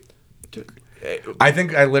haddock bait. Dude. I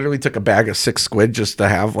think I literally took a bag of 6 squid just to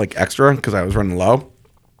have like extra because I was running low.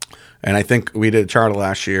 And I think we did a charter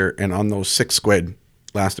last year, and on those 6 squid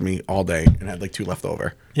lasted me all day and had like 2 left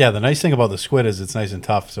over. Yeah, the nice thing about the squid is it's nice and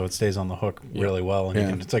tough, so it stays on the hook really well.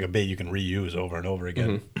 And it's like a bait you can reuse over and over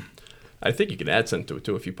again. Mm-hmm. I think you can add some to it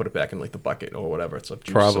too if you put it back in like the bucket or whatever. It's like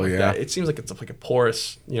juice. Probably, That. It seems like it's like a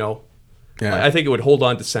porous, Yeah. I think it would hold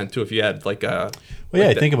on to scent too if you had like a. Well,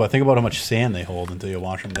 yeah, think about how much sand they hold until you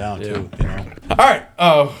wash them down too. All right.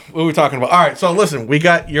 What are we talking about? All right. So listen, we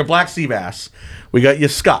got your black sea bass, we got your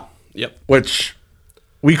scup. Yep. Which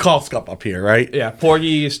we call scup up here, right? Yeah,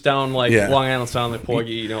 porgies down like Yeah. Long Island Sound, like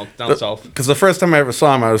porgy, down south. Because the first time I ever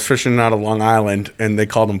saw them, I was fishing out of Long Island, and they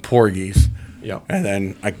called them porgies. Yep. And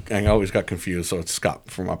then I always got confused, so it's scup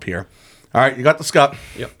from up here. All right, you got the scup.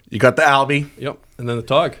 Yep. You got the albie. Yep. And then the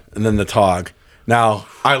tog. And then the tog. Now,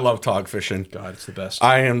 I love tog fishing. God, it's the best.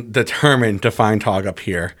 I am determined to find tog up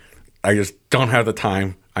here. I just don't have the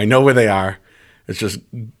time. I know where they are. It's just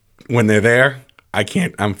when they're there, I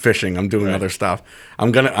can't. I'm fishing. I'm doing other stuff.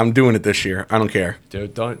 I'm doing it this year. I don't care.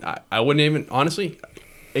 Dude, I wouldn't even, honestly,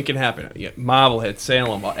 it can happen. Yeah, Marblehead,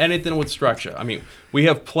 Salem, anything with structure. I mean, we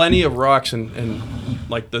have plenty of rocks in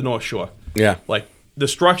like the North Shore. Yeah. Like the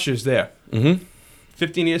structure's there. Mm-hmm.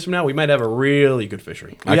 15 years from now, we might have a really good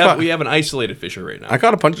fishery. We have an isolated fishery right now. I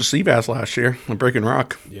caught a bunch of sea bass last year on Breaking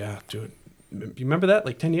Rock. Yeah, dude. You remember that?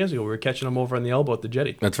 Like 10 years ago, we were catching them over on the elbow at the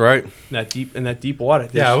jetty. That's right. In that deep water.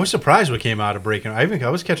 Yeah, I was surprised we came out of Breaking. I think I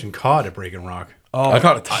was catching cod at Breaking Rock. I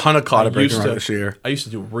caught a ton of cod at Breaking Rock this year. I used to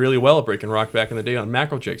do really well at Breaking Rock back in the day on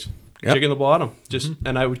mackerel jigs. Yep. Jigging the bottom.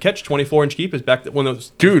 And I would catch 24-inch keepers back when those.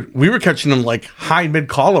 Dude, we were catching them like high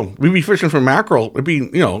mid-column. We'd be fishing for mackerel. It'd be,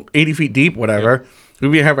 80 feet deep, whatever. Yeah.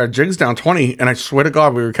 We'd have our jigs down 20, and I swear to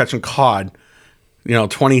God, we were catching cod,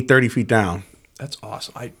 20, 30 feet down. That's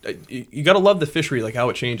awesome. You got to love the fishery, like how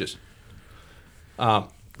it changes. But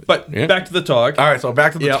back to the tog. All right, so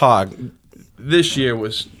back to the tog. This year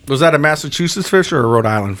was that a Massachusetts fish or a Rhode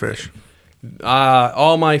Island fish?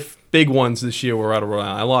 All my big ones this year were out of Rhode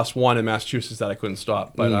Island. I lost one in Massachusetts that I couldn't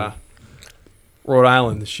stop, but Rhode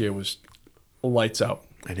Island this year was lights out.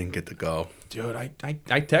 I didn't get to go. Dude, I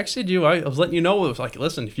texted you. I was letting you know. It was like,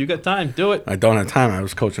 listen, if you got time, do it. I don't have time. I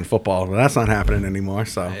was coaching football, but that's not happening anymore.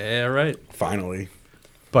 So yeah, right. Finally.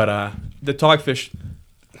 But the togfish,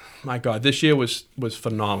 my God, this year was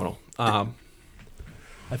phenomenal. I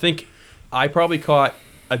think I probably caught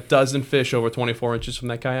a dozen fish over 24 inches from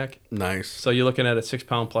that kayak. Nice. So you're looking at a 6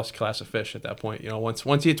 pound plus class of fish at that point. Once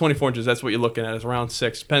you hit 24 inches, that's what you're looking at. Is around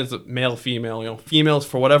 6. Depends on male, female. Females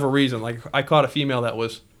for whatever reason. Like I caught a female that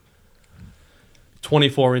was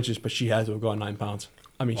 24 inches, but she had to have gone 9 pounds.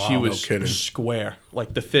 I mean, she was square.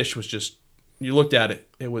 Like the fish was just. You looked at it.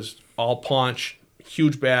 It was all paunch,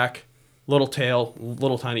 huge back, little tail,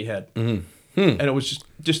 little tiny head. Mm-hmm. And it was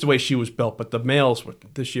just the way she was built. But the males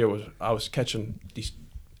this year I was catching these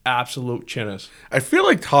absolute chinners. I feel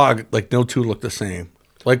like tog, like no two look the same.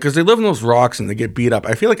 Like, because they live in those rocks and they get beat up.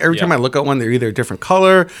 I feel like every time I look at one, they're either a different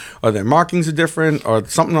color or their markings are different or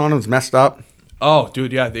something on them's messed up. Oh,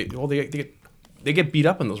 dude, yeah. They get beat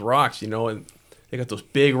up in those rocks, and they got those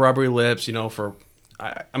big rubbery lips,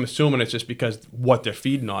 I'm assuming it's just because what they're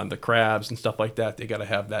feeding on, the crabs and stuff like that, they got to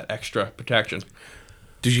have that extra protection.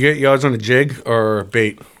 Did you get yards on a jig or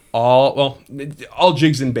bait? All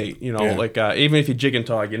jigs and bait, like even if you jig and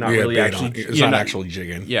tog, you're not really actually. It's not actually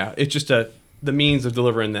jigging. Yeah, it's just the means of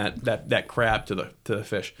delivering that crab to the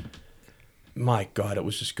fish. My God, it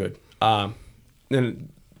was just good. And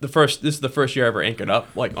this is the first year I ever anchored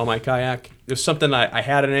up, like on my kayak. There's something I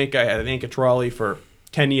had an anchor. I had an anchor trolley for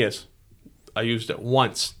 10 years. I used it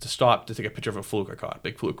once to stop to take a picture of a fluke I caught,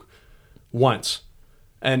 big fluke, once.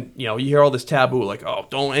 And you hear all this taboo, like, oh,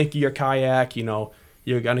 don't anchor your kayak.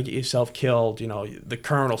 You're gonna get yourself killed. The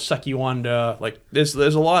current will suck you under. Like there's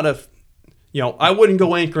a lot of, I wouldn't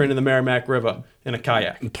go anchoring in the Merrimack River in a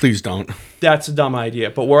kayak. Please don't. That's a dumb idea.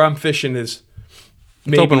 But where I'm fishing is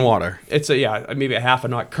it's open water. It's maybe a half a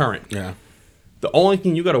knot current. Yeah. The only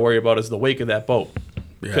thing you got to worry about is the wake of that boat.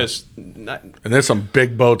 Yeah. Because and there's some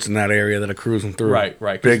big boats in that area that are cruising through.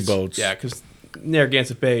 Right. Big boats. Yeah, because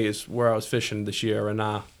Narragansett Bay is where I was fishing this year,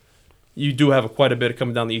 and you do have quite a bit of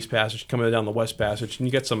coming down the East Passage, coming down the West Passage, and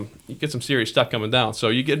you get some serious stuff coming down. So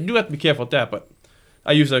you do have to be careful with that. But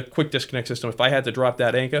I use a quick disconnect system. If I had to drop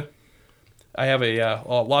that anchor, I have a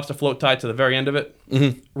lobster float tied to the very end of it,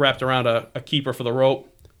 wrapped around a keeper for the rope,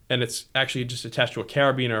 and it's actually just attached to a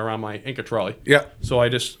carabiner around my anchor trolley. Yeah. So I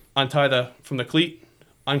just untie from the cleat,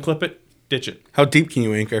 unclip it, ditch it. How deep can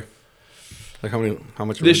you anchor? Like how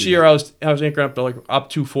much? This year I was anchoring up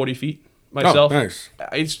to 40 feet myself. Oh,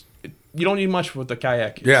 nice. You don't need much with the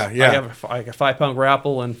kayak. Yeah. I have a 5 pound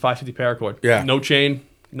grapple and 550 paracord. Yeah. No chain,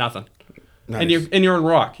 nothing. Nice. And you're in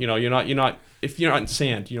rock. You're not if you're not in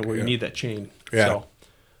sand. Where you need that chain. Yeah. So,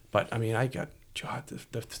 but I mean, I got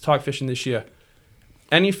the tog fishing this year.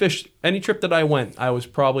 Any trip that I went, I was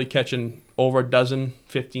probably catching over a dozen,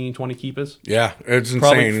 15, 20 keepers. Yeah, it's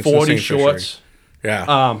insane. Probably 40 shorts. Fishery.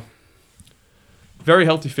 Yeah. Very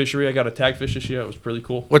healthy fishery. I got a tag fish this year. It was pretty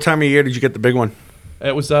cool. What time of year did you get the big one?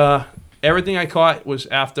 It was everything I caught was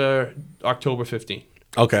after October 15th.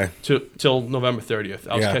 Okay. Till November 30th.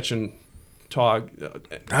 I was catching tog.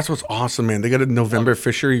 That's what's awesome, man. They got a November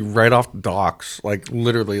fishery right off the docks, like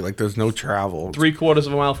literally, like there's no travel. 3/4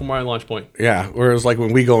 of a mile from our launch point. Yeah, whereas like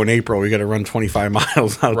when we go in April, we got to run 25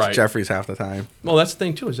 miles out Right. to Jeffries half the time. Well, that's the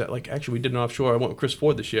thing too, is that like actually we did an offshore. I went with Chris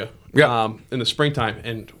Ford this year. Yeah. In the springtime,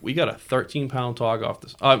 and we got a 13-pound tog off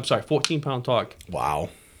this. I'm sorry, 14-pound tog Wow.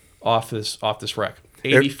 off this wreck.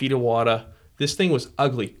 80 feet of water. This thing was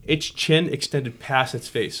ugly. Its chin extended past its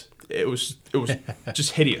face. It was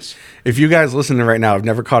just hideous. If you guys listening right now have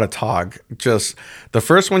never caught a tog, just the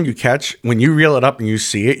first one you catch, when you reel it up and you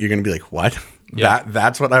see it, you're gonna be like, "What?" Yeah.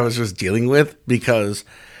 That's what I was just dealing with, because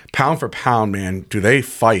pound for pound, man, do they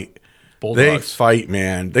fight? Bulldogs. They fight,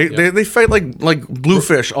 man. They fight like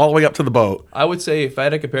bluefish all the way up to the boat. I would say if I had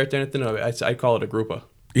to compare it to anything, I'd call it a grouper.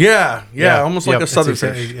 Yeah, almost like Yep, a southern it's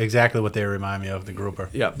fish. exactly what they remind me of, the grouper.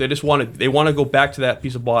 Yeah, they want to go back to that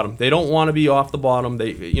piece of bottom. They don't want to be off the bottom.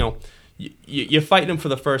 They, you're fighting them for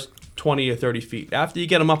the first 20 or 30 feet. After you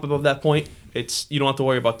get them up above that point, you don't have to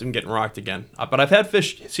worry about them getting rocked again. But I've had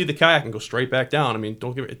fish see the kayak and go straight back down. I mean,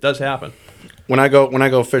 it does happen. When I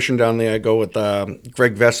go fishing down there, I go with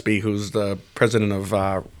Greg Vespi, who's the president of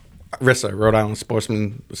RISA, Rhode Island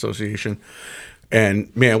Sportsman Association.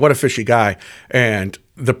 And man, what a fishy guy. And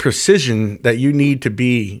the precision that you need to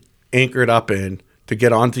be anchored up in to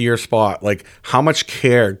get onto your spot, like how much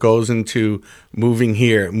care goes into moving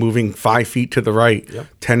here, moving 5 feet to the right,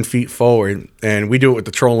 10 feet forward. And we do it with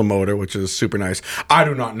the trolling motor, which is super nice. I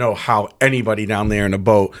do not know how anybody down there in a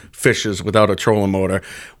boat fishes without a trolling motor.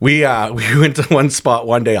 We went to one spot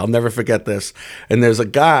one day, I'll never forget this. And there's a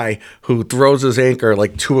guy who throws his anchor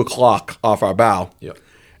like 2 o'clock off our bow. Yep.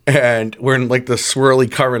 And we're in like the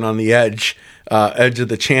swirly current on the edge of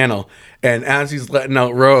the channel. And as he's letting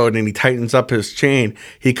out rode and he tightens up his chain,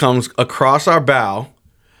 he comes across our bow,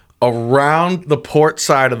 around the port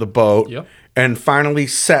side of the boat, and finally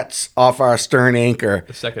sets off our stern anchor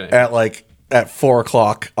The second anchor. at 4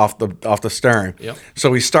 o'clock off the stern. Yep. So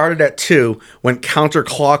we started at 2, went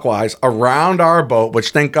counterclockwise around our boat, which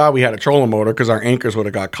thank God we had a trolling motor because our anchors would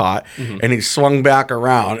have got caught. Mm-hmm. And he swung back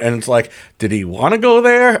around, and it's like, did he want to go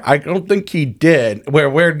there? I don't think he did. Where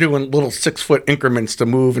we're doing little 6-foot increments to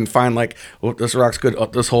move and find like, oh, this rock's good, oh,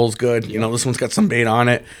 this hole's good. Yep. This one's got some bait on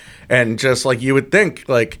it, and just like you would think,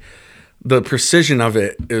 like. The precision of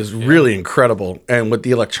it is really incredible. And with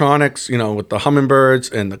the electronics, with the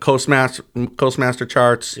hummingbirds and the Coastmaster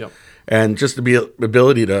charts, and just the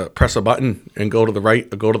ability to press a button and go to the right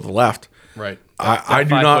or go to the left. Right. I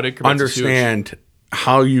do not understand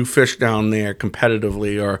how you fish down there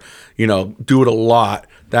competitively or, do it a lot.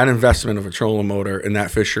 That investment of a trolling motor in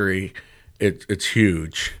that fishery, it's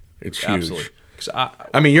huge. It's huge. Absolutely.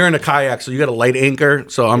 I mean, you're in a kayak, so you got a light anchor.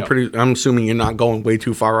 So I'm assuming you're not going way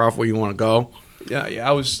too far off where you want to go.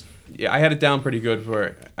 I had it down pretty good.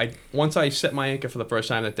 Where once I set my anchor for the first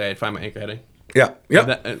time that day, I'd find my anchor heading. Yeah,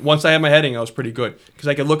 yeah. Once I had my heading, I was pretty good because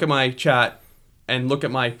I could look at my chat and look at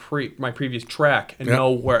my previous track and know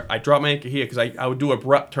where I drop my anchor here because I would do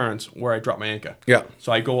abrupt turns where I drop my anchor. Yeah.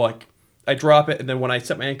 So I go I drop it, and then when I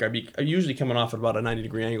set my anchor, I'm usually coming off at about a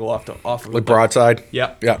 90-degree angle off of like broadside.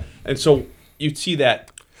 Yeah. Yeah. And so you'd see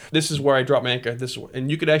that this is where I drop my anchor.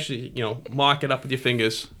 And you could actually, mark it up with your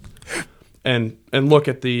fingers, and look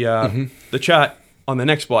at the chart on the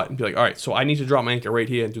next spot and be like, all right, so I need to drop my anchor right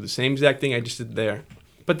here and do the same exact thing I just did there.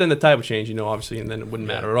 But then the tide would change, obviously, and then it wouldn't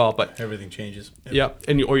matter at all. But everything changes. Yeah,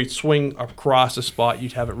 or you'd swing across the spot,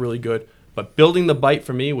 you'd have it really good. But building the bite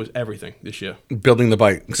for me was everything this year. Building the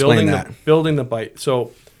bite. Explain that. Building the bite.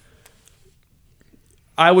 So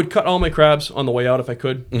I would cut all my crabs on the way out if I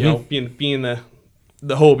could. Being the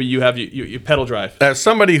Hobie, you have your pedal drive. As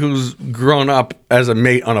somebody who's grown up as a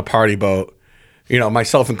mate on a party boat,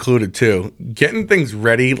 myself included too, getting things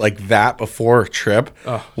ready like that before a trip,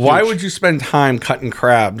 why would you spend time cutting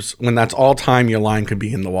crabs when that's all time your line could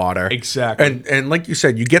be in the water? Exactly. And like you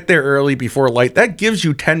said, you get there early before light. That gives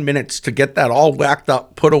you 10 minutes to get that all whacked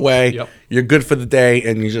up, put away. Yep. You're good for the day,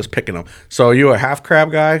 and you're just picking them. So are you a half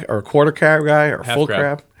crab guy or a quarter crab guy or a full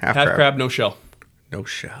crab? Half crab, no shell. No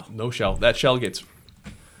shell. No shell. That shell gets...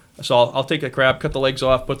 So I'll take a crab, cut the legs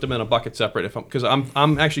off, put them in a bucket separate. Because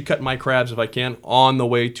I'm actually cutting my crabs if I can on the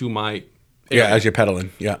way to my area. Yeah, as you're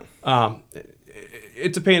pedaling. Yeah.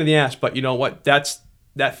 It's a pain in the ass, but you know what?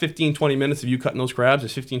 That 15, 20 minutes of you cutting those crabs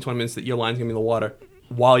is 15, 20 minutes that your line's gonna be in the water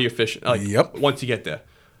while you're fishing. Once you get there.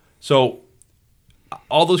 So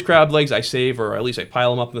all those crab legs I save, or at least I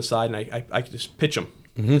pile them up on the side, and I just pitch them.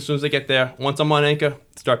 Mm-hmm. As soon as I get there, once I'm on anchor,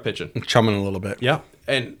 start pitching. Chumming a little bit. Yeah.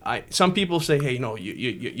 And some people say, hey,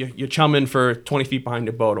 you're chumming for 20 feet behind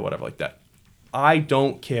your boat or whatever like that. I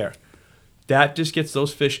don't care. That just gets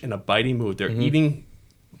those fish in a biting mood. They're eating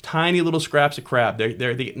tiny little scraps of crab.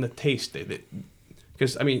 They're getting the taste.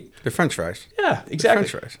 Because I mean, They're French fries. yeah, exactly.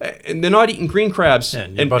 French fries. And they're not eating green crabs.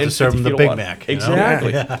 And you're about to serve them the 50 feet of Big water. Mac. You know?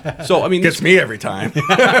 Exactly. Yeah. So I mean, Gets me every time.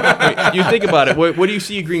 you think about it. What do you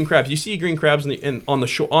see green crabs? You see green crabs on the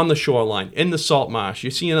shoreline, in the salt marsh. You're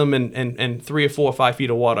seeing them in 3 or 4 or 5 feet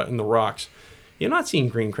of water in the rocks. You're not seeing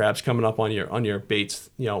green crabs coming up on your baits.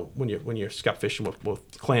 You know, when you're scup fishing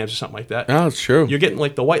with clams or something like that. No, it's true. You're getting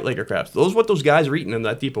like the white legger crabs. Those are what those guys are eating in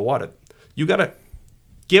that deeper water. You gotta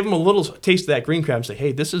give them a little taste of that green crab and say,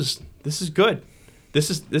 hey, this is good. This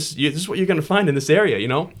is what you're gonna find in this area, you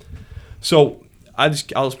know. So I'll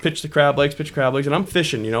just pitch crab legs, and I'm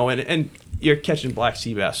fishing, you know, and you're catching black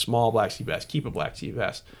sea bass, small black sea bass, keep a black sea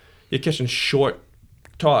bass. You're catching short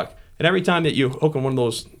tog, and every time that you hook on one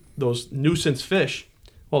of those nuisance fish,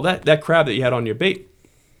 well, that crab that you had on your bait,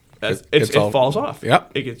 it falls off.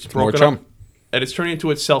 Yep. It gets More broken chum. up, and it's turning into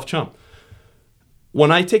its self chum.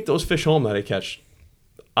 When I take those fish home that I catch,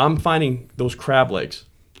 I'm finding those crab legs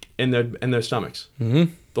in their stomachs.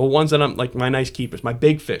 Mm-hmm. The ones that I'm like my nice keepers, my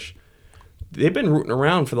big fish. They've been rooting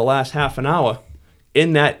around for the last half an hour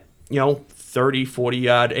in that 30, 40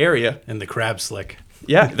 yard area. And the crab slick.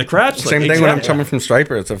 Yeah, the crab slick. Same thing exactly. when I'm chumming from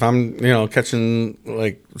stripers. If I'm, catching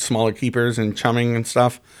like smaller keepers and chumming and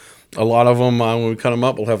stuff, a lot of them when we cut them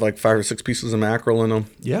up, we'll have like 5 or 6 pieces of mackerel in them.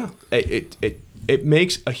 Yeah, it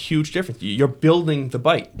makes a huge difference. You're building the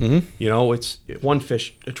bite. Mm-hmm. It's one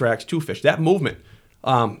fish attracts 2 fish. That movement.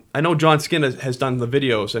 I know John Skinner has done the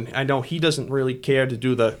videos, and I know he doesn't really care to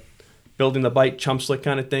do the building the bite, chum slick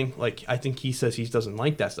kind of thing. Like, I think he says he doesn't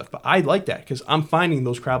like that stuff. But I like that because I'm finding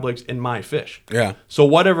those crab legs in my fish. Yeah. So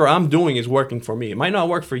whatever I'm doing is working for me. It might not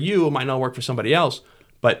work for you. It might not work for somebody else.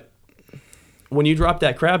 But when you drop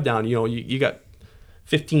that crab down, you got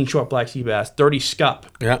 15 short black sea bass, 30 scup.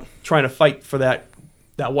 Yeah. Trying to fight for that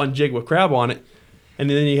one jig with crab on it.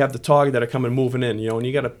 And then you have the tog that are coming moving in, and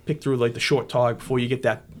you got to pick through like the short tog before you get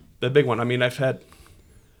the big one. I mean,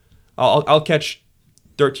 I'll catch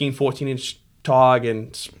 13, 14-inch tog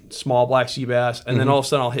and small black sea bass, and then all of a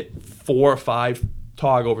sudden I'll hit 4 or 5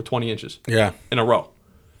 tog over 20 inches. Yeah. In a row.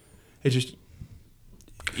 It's just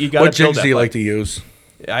you got. What jigs do you like to use?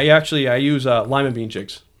 I use lima bean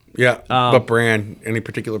jigs. Yeah. What brand? Any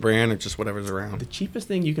particular brand, or just whatever's around? The cheapest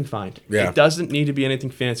thing you can find. Yeah. It doesn't need to be anything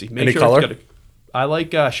fancy. Any color? I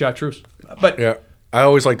like chartreuse, but Yeah. I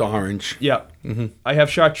always like the orange. yeah, I have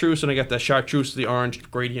chartreuse, and I got the chartreuse, the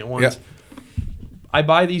orange gradient ones. Yeah. I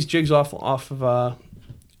buy these jigs off of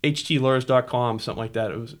htlures.com, something like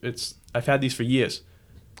that. I've had these for years,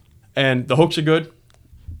 and the hooks are good,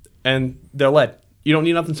 and they're lead. You don't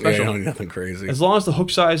need nothing special. Yeah, you don't need nothing crazy. As long as the hook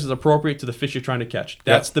size is appropriate to the fish you're trying to catch.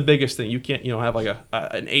 That's the biggest thing. You can't have like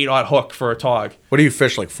an 8/0 hook for a tog. What do you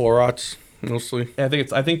fish, like 4/0 mostly? I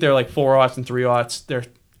think they're like 4/0 and 3/0.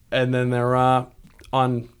 They're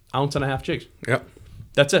on 1.5 ounce jigs. Yep.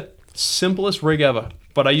 That's it. Simplest rig ever.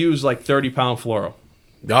 But I use like 30-pound fluoro.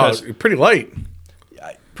 Oh, it's pretty light.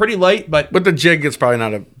 Pretty light, but the jig is probably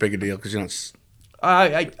not a big a deal because you're not.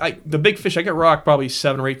 the big fish, I got rocked probably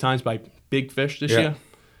 7 or 8 times by big fish this year.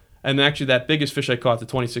 And actually that biggest fish I caught, the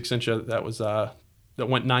 26-incher, that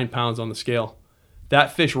went 9 pounds on the scale.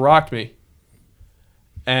 That fish rocked me.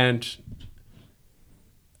 And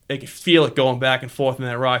I could feel it going back and forth in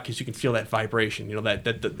that rock because you can feel that vibration.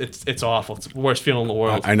 It's awful. It's the worst feeling in the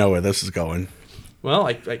world. I know where this is going. Well,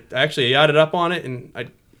 I actually yachted up on it, and I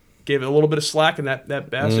gave it a little bit of slack, and that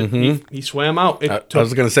bastard, he swam out. I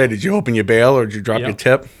was going to say, did you open your bail or did you drop your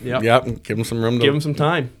tip? Yep. And give him some room. Give him some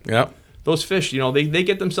time. Yep. Those fish, they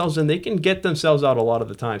get themselves in. They can get themselves out a lot of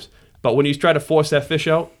the times. But when you try to force that fish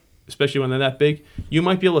out, especially when they're that big, you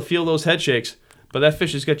might be able to feel those head shakes, but that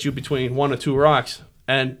fish has got you between 1 or 2 rocks.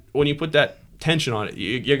 And when you put that tension on it,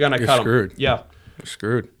 you're going to cut them. You're screwed. Yeah. You're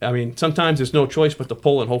screwed. I mean, sometimes there's no choice but to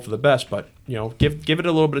pull and hope for the best, but, give it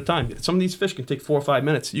a little bit of time. Some of these fish can take 4 or 5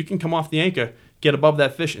 minutes. You can come off the anchor, get above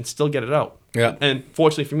that fish, and still get it out. Yeah. And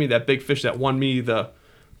fortunately for me, that big fish that won me the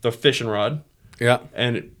fishing rod. Yeah.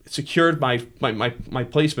 And it secured my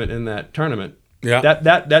placement in that tournament. Yeah.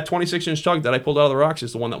 That 26-inch tug that I pulled out of the rocks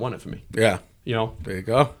is the one that won it for me. Yeah. There you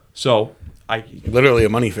go. So literally a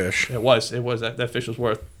money fish. It was that fish was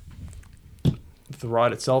worth. The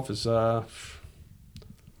rod itself is I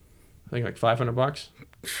think like $500.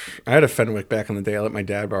 I had a Fenwick back in the day. I let my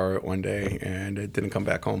dad borrow it one day, and it didn't come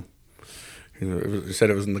back home. He said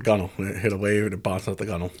it was in the gunnel. It hit a wave, and it bounced out the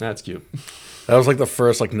gunnel. That's cute. That was like the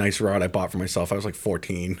first nice rod I bought for myself. I was like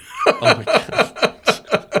 14. Oh my god.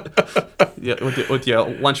 Yeah, with your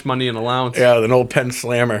lunch money and allowance. Yeah, an old pen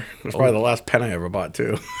slammer. It was probably the last pen I ever bought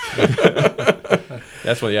too.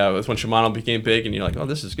 That's when it was when Shimano became big, and you're like, oh,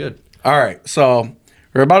 this is good. All right, so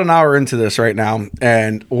we're about an hour into this right now,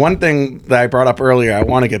 and one thing that I brought up earlier I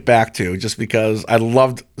want to get back to just because I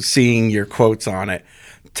loved seeing your quotes on it.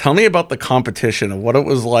 Tell me about the competition of what it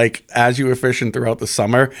was like as you were fishing throughout the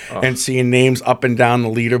summer and seeing names up and down the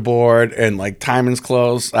leaderboard and like timings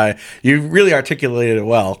close. You really articulated it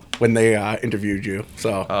well when they interviewed you.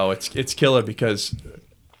 So it's killer because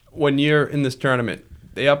when you're in this tournament,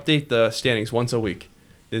 they update the standings once a week.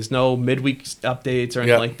 There's no midweek updates or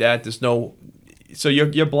anything like that. There's no, so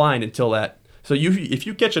you're blind until that. So if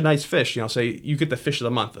you catch a nice fish, say you get the fish of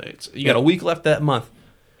the month. You got a week left that month.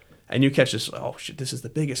 And you catch this, oh shit, this is the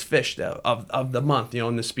biggest fish of the month,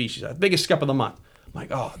 in this species, the biggest scup of the month. I'm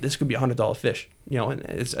like, oh, this could be $100 fish, and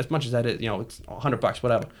it's, as much as that is, it's $100,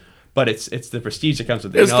 whatever. But it's the prestige that comes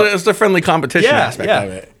with it. It's the friendly competition aspect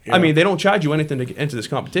of it. I mean, they don't charge you anything to enter this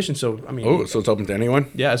competition, so I mean. So it's open to anyone.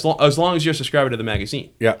 Yeah, as long as you're a subscriber to the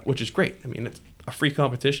magazine. Yeah, which is great. I mean, it's a free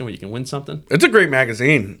competition where you can win something. It's a great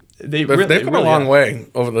magazine. They've come a long way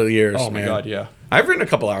over the years. Oh my God, yeah. I've written a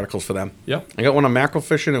couple articles for them. Yep. I got one on mackerel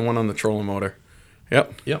fishing and one on the trolling motor.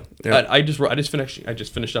 Yep. I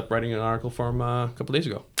just finished up writing an article for them a couple days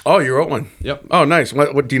ago. Oh, you wrote one. Yep. Oh, nice.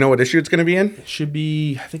 What do you know? What issue it's going to be in? It should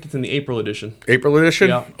be. I think it's in the April edition. April edition.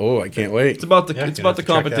 Yeah. Oh, I can't wait. It's about the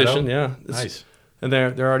competition. Yeah. Nice. And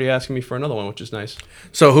they're already asking me for another one, which is nice.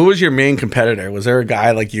 So who was your main competitor? Was there a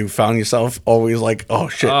guy like you found yourself always like, oh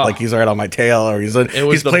shit, like he's right on my tail, or he's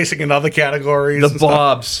placing in other categories? The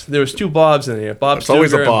Bobs. There was two Bobs in there. Bob Stuger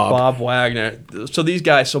always a and Bob. Bob Wagner. So these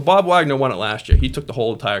guys. So Bob Wagner won it last year. He took the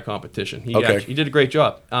whole entire competition. He did a great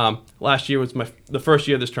job. Last year was the first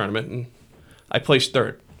year of this tournament, and I placed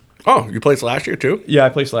third. Oh, you placed last year too? Yeah, I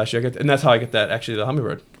placed last year, and that's how I get the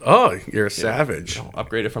Humminbird. Oh, you're a savage.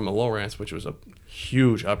 Upgraded from a Lowrance, which was a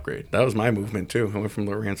huge upgrade. That was my movement too. I went from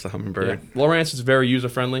Lowrance to Humminbird. Yeah. Lowrance is very user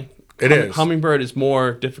friendly. It is. Humminbird is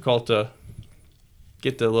more difficult to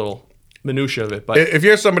get the little minutia of it. But if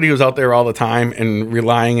you're somebody who's out there all the time and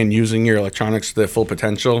relying and using your electronics to their full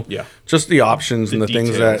potential, just the options and the things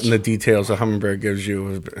and the details that Humminbird gives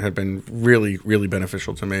you have been really, really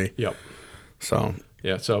beneficial to me. Yep. So.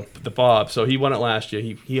 Yeah, so the Bob, so he won it last year.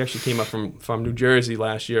 He actually came up from New Jersey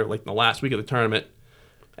last year, like the last week of the tournament,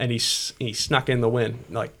 and he snuck in the win.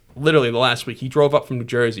 Like literally the last week, he drove up from New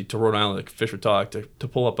Jersey to Rhode Island to fish with Todd to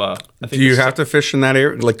pull up a. Do you have to fish in that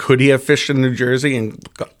area? Like, could he have fished in New Jersey?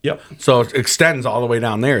 Yep. So it extends all the way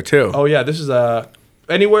down there too. Oh yeah, this is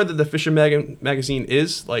anywhere that the Fisherman magazine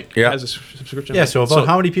is has a subscription. Yeah. So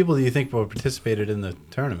how many people do you think participated in the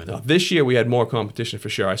tournament? This year we had more competition for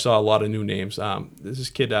sure. I saw a lot of new names. There's this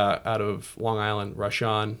kid out of Long Island,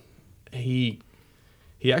 Rashawn. He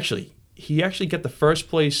actually got the first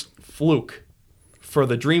place fluke for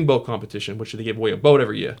the Dreamboat competition, which they give away a boat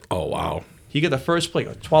every year. Oh wow! He got the first place,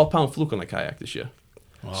 a 12-pound fluke on the kayak this year.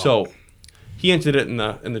 Wow. So he entered it in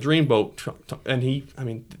the Dreamboat,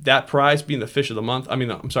 and that prize being the fish of the month.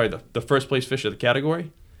 The first place fish of the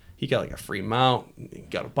category. He got like a free mount. He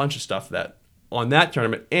got a bunch of stuff that on that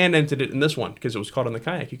tournament, and entered it in this one because it was caught on the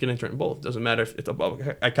kayak. You can enter it in both. It doesn't matter if it's a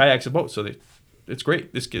kayak's a boat. So it's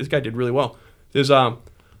great. This guy did really well. There's a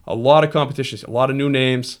lot of competitions, a lot of new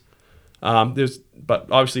names.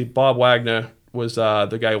 But obviously Bob Wagner was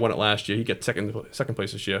the guy who won it last year. He got second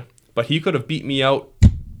place this year, but he could have beat me out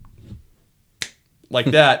like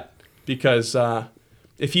that because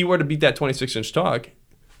if he were to beat that 26-inch tog,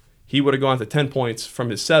 he would have gone to 10 points from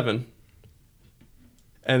his 7,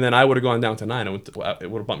 and then I would have gone down to 9. It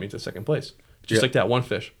would have bumped me to second place, just like that one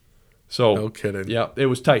fish. So no kidding. Yeah, it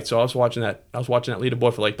was tight. So I was watching that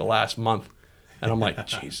leaderboard for like the last month, and I'm like,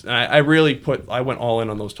 jeez. And I went all in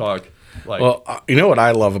on those tog. Well, you know what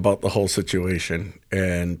I love about the whole situation,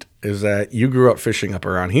 and is that you grew up fishing up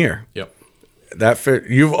around here. Yep.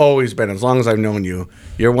 You've always been, as long as I've known you,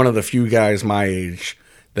 you're one of the few guys my age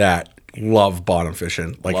that love bottom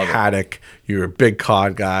fishing. Like haddock, you're a big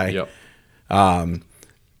cod guy. Yep.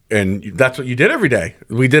 And that's what you did every day.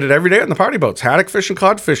 We did it every day on the party boats. Haddock fishing,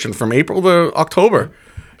 cod fishing from April to October.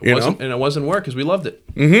 And it wasn't work because we loved it.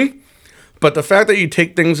 Mm-hmm. But the fact that you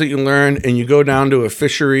take things that you learn and you go down to a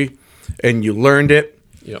fishery and you learned it.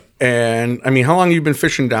 Yep. And how long have you been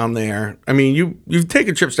fishing down there? You've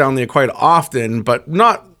taken trips down there quite often, but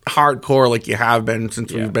not hardcore like you have been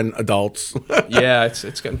since we've been adults. Yeah,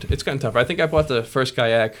 it's gotten tougher. I think I bought the first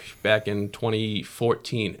kayak back in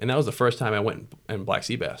 2014, and that was the first time I went and black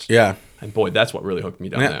sea bass. Yeah. And boy, that's what really hooked me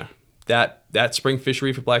down there. That spring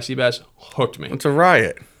fishery for black sea bass hooked me. It's a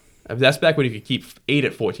riot. That's back when you could keep 8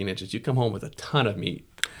 at 14 inches. You come home with a ton of meat.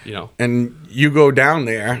 And you go down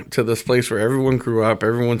there to this place where everyone grew up,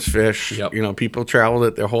 everyone's fished. Yep. People traveled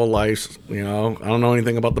it their whole lives. I don't know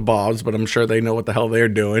anything about the bobs, but I'm sure they know what the hell they're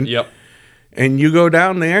doing. Yep. and you go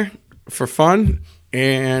down there for fun,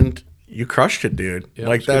 and you crushed it, dude. Yeah,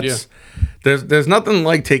 like it's good, there's nothing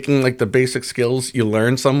like taking like the basic skills you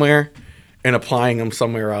learn somewhere and applying them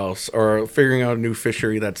somewhere else, or figuring out a new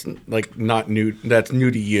fishery that's like not new, that's new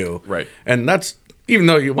to you. Right. And that's, even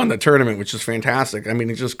though you won the tournament, which is fantastic. I mean,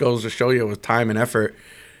 it just goes to show you with time and effort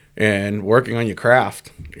and working on your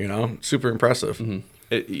craft, super impressive.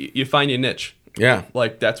 You find your niche. Yeah.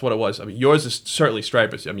 Like, that's what it was. I mean, yours is certainly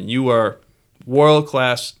stripers. I mean, you are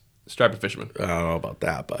world-class striper fisherman. I don't know about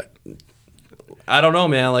that, but I don't know,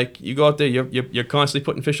 man. Like, you go out there, you're constantly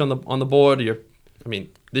putting fish on the board. I mean,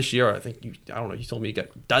 this year, I think I don't know. You told me you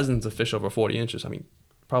got dozens of fish over 40 inches. I mean,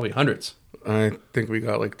 probably hundreds. I think we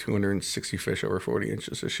got like 260 fish over 40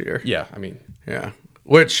 inches this year. Yeah, I mean, yeah.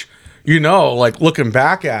 Which, like looking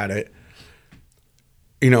back at it,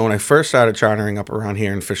 when I first started chartering up around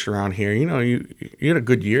here and fish around here, you had a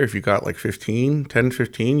good year. If you got like 10,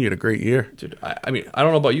 15, you had a great year. dude, I mean, I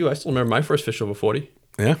don't know about you. I still remember my first fish over 40.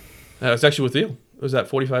 Yeah. It was actually with you. It was that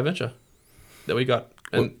 45 incher that we got.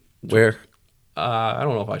 And Where? I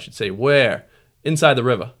don't know if I should say where. Inside the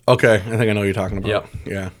river. Okay, I think I know what you're talking about. Yep.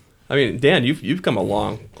 Yeah. I mean, Dan, you've come a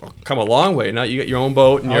long way. Now you got your own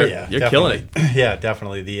boat and you're killing it. Yeah,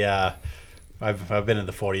 definitely. I've been in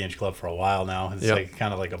the 40-inch club for a while now. It's like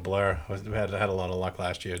kind of like a blur. We had a lot of luck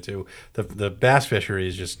last year too. The bass fishery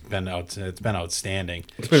has just been outstanding.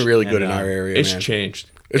 It's been really good in our area. It's man. changed.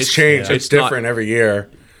 It's changed. Yeah. It's different every year.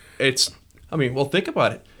 Well, think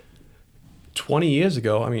about it. 20 years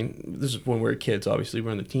ago, I mean, this is when we were kids. Obviously,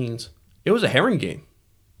 we're in the teens. It was a herring game.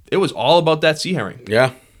 It was all about that sea herring.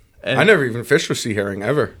 Yeah. And I never even fished with sea herring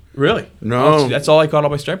ever. Really? No. That's all I caught all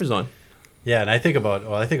my stripers on. Yeah, and I think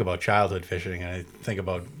about childhood fishing, and I think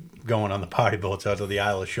about going on the party boats out to the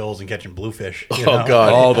Isle of Shoals and catching bluefish. Oh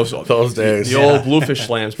God! Oh, those days. The old bluefish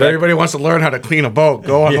slams. If anybody wants to learn how to clean a boat,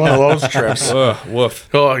 go on one of those trips. Woof.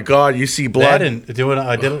 Oh God, you see blood. And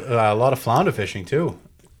I did a lot of flounder fishing too.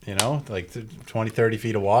 Like 20, 30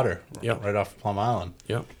 feet of water right off Plum Island.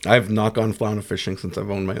 Yep. I've not gone flounder fishing since I've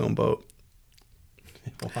owned my own boat.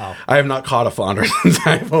 Wow. I have not caught a flounder since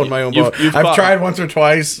I've owned my own boat. I've tried once or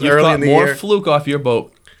twice early in the more year. fluke off your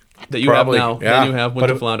boat that you Probably, have now yeah. than you have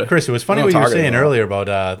winter flounder. Chris, it was funny No what you were target saying at all. earlier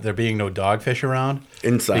about there being no dogfish around.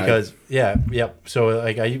 Inside. Because, so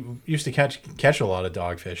like I used to catch a lot of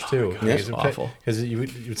dogfish too. God, that's awful. Because you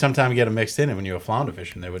would sometimes get them mixed in, and when you were flounder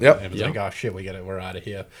fishing, it was like, oh shit, we're out of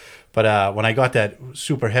here. But when I got that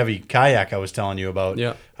super heavy kayak I was telling you about,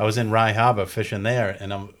 I was in Rye Harbor fishing there,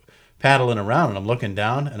 and I'm paddling around, and I'm looking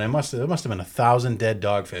down, and there must have been 1,000 dead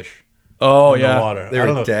dogfish. Oh in the water. They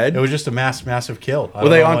were dead? It was just a massive kill. Were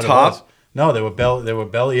they on top? No, they were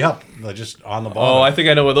belly up, just on the bottom. Oh, I think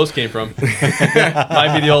I know where those came from.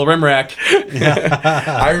 Might be the old rim rack.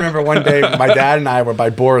 I remember one day my dad and I were by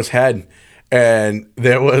Boar's Head, and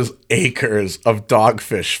there was acres of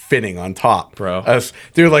dogfish finning on top. Bro.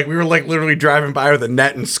 We were like literally driving by with a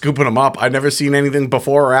net and scooping them up. I'd never seen anything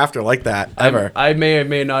before or after like that, ever. I may or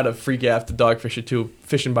may not have free-gaffed the dogfish or two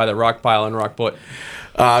fishing by the rock pile and rock butt.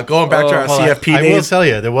 Going back to our CFP I will days. tell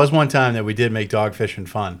you, there was one time that we did make dog fishing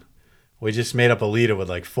fun. We just made up a leader with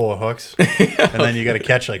like 4 hooks, and then you got to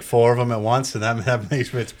catch like 4 of them at once, and that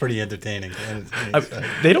makes it's pretty entertaining.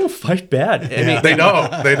 They don't fight bad. I mean, They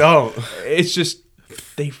don't. it's just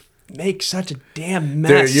they make such a damn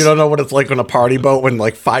mess. Dude, you don't know what it's like on a party boat when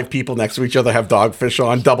like 5 people next to each other have dogfish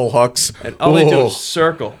on, double hooks. And all they do is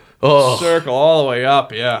circle all the way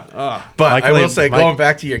up. Yeah. But Mike I will Lee- say, Mike- going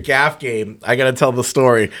back to your gaff game, I got to tell the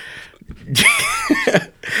story.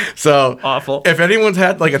 So Awful. If anyone's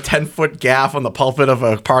had like a 10-foot gaff on the pulpit of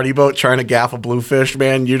a party boat trying to gaff a bluefish,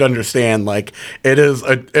 man, you'd understand. Like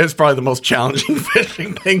it's probably the most challenging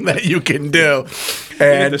fishing thing that you can do.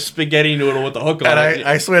 And the spaghetti noodle with the hook on And it.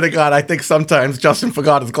 I swear to God, I think sometimes Justin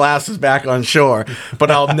forgot his glasses back on shore.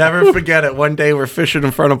 But I'll never forget it. One day we're fishing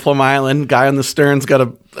in front of Plum Island. Guy on the stern's got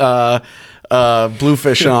a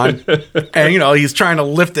bluefish on. And, he's trying to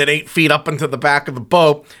lift it 8 feet up into the back of the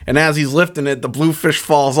boat. And as he's lifting it, the bluefish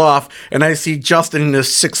falls off. And I see Justin in his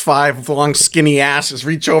 6'5", long, skinny ass just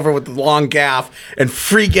reach over with the long gaff and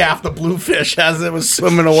free gaff the bluefish as it was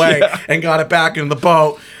swimming away and got it back in the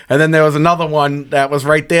boat. And then there was another one that was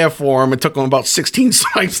right there for him. It took him about 16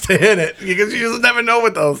 swipes to hit it because you just never know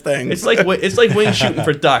with those things. It's like wing shooting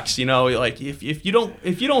for ducks. Like if you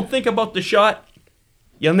don't think about the shot,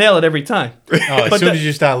 you'll nail it every time. as soon as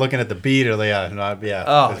you start looking at the beat, or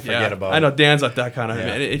forget about it. I know Dan's not that kind of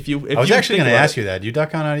man. If I was you actually think going to about ask you that. Do you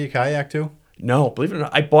duck hunt out of your kayak too? No, believe it or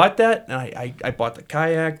not, I bought that, and I bought the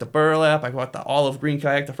kayak, the burlap. I bought the olive green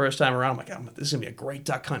kayak the first time around. I'm like, this is gonna be a great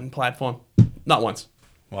duck hunting platform. Not once.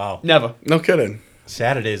 Wow. Never. No kidding.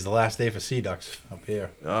 Saturday is the last day for sea ducks up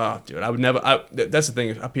here. Oh, dude, I would never. That's the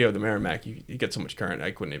thing up here with the Merrimack. You get so much current.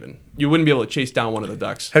 I couldn't even. You wouldn't be able to chase down one of the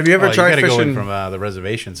ducks. Have you ever tried you gotta fishing? go in from the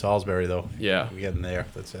reservation, Salisbury, though. Yeah. We get in there.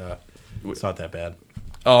 That's it's not that bad.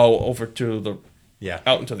 Oh, over to the Yeah.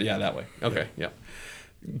 out into the that way. Okay, yeah.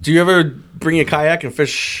 Do you ever bring a kayak and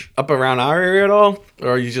fish up around our area at all,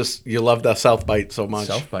 or you love the South Bite so much?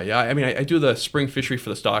 South by, yeah. I mean, I do the spring fishery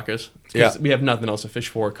for the stockers. Yeah. We have nothing else to fish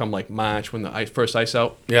for come like March when the first ice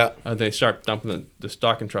out. Yeah. They start dumping the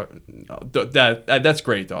stocking truck. That's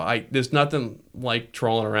great, though. There's nothing like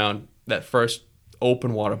trolling around that first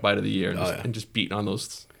open water bite of the year and just beating on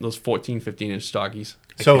those 14, 15-inch stockies.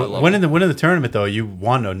 So winning the tournament, though, you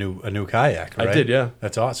won a new kayak, right? I did, yeah.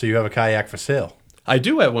 That's awesome. So you have a kayak for sale. I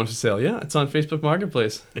do have one for sale, yeah. It's on Facebook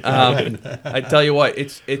Marketplace. I tell you what,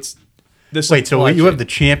 it's this. Wait, so you have the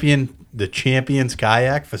champion's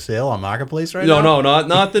kayak for sale on Marketplace right now? No,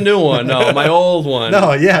 not the new one. No, my old one.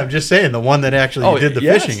 No, yeah, I'm just saying the one that actually you did the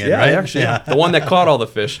fishing in, right? Actually, yeah. The one that caught all the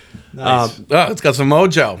fish. Nice. It's got some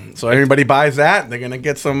mojo. So everybody buys that, they're gonna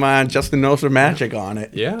get some Justin Oser magic on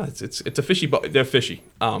it. Yeah, it's a fishy boat. They're fishy.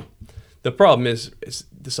 The problem is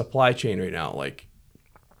the supply chain right now. Like,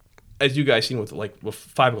 as you guys seen with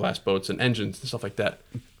fiberglass boats and engines and stuff like that.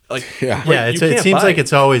 Like, yeah, it seems like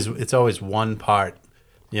it's always one part.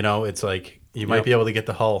 You know, it's like you might be able to get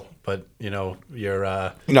the hull, but your you're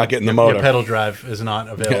not getting the motor. Your pedal drive is not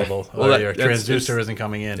available, Yeah. Well, your transducer isn't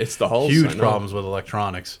coming in. It's the hulls. Huge problems with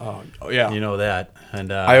electronics. Oh yeah, you know that.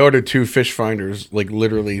 And I ordered 2 fish finders like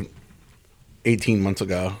literally 18 months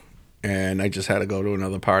ago, and I just had to go to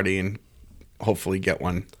another party and hopefully get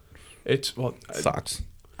one. It sucks.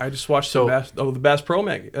 I just watched the Bass Pro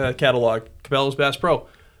catalog, Cabela's Bass Pro.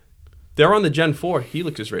 They're on the Gen 4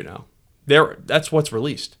 Helixes right now. That's what's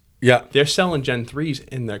released. Yeah. They're selling Gen 3s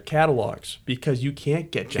in their catalogs because you can't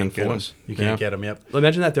get Gen 4s. You can't get them, yep.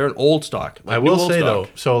 Imagine that. They're an old stock. I will say, though,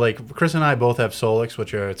 so like Chris and I both have Solix,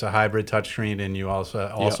 it's a hybrid touchscreen, and you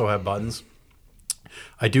also have buttons.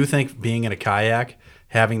 I do think being in a kayak,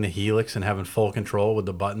 having the Helix and having full control with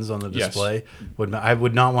the buttons on the display, I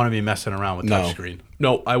would not want to be messing around with touchscreen.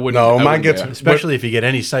 No, I wouldn't. No, mine gets... Especially if you get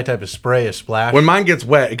any type of spray, a splash. When mine gets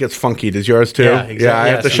wet, it gets funky. Does yours too? Yeah, exactly. Yeah, I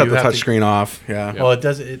have to so shut the touchscreen off. Yeah. Well, it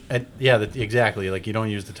does... exactly. Like, you don't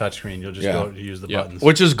use the touchscreen. You'll just go use the buttons.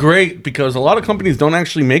 Which is great because a lot of companies don't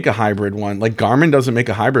actually make a hybrid one. Like, Garmin doesn't make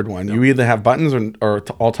a hybrid one. No. You either have buttons or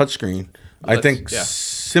all touchscreen. I think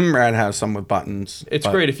Simrad has some with buttons. It's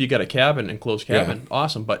great if you got a cabin, enclosed cabin. Yeah.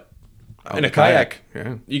 Awesome, but in a kayak,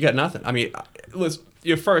 you got nothing. I mean, listen,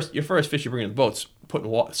 your first fish you bring in the boat's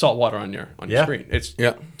putting salt water on your screen. It's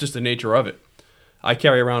just the nature of it. I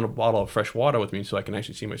carry around a bottle of fresh water with me so I can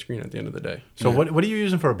actually see my screen at the end of the day. So what are you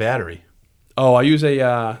using for a battery? Oh, I use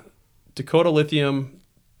a Dakota Lithium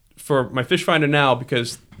for my fish finder now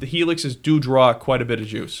because the Helixes do draw quite a bit of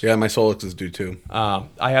juice. Yeah, my Solixes do too.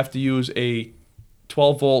 I have to use a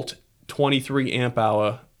 12-volt, 23 amp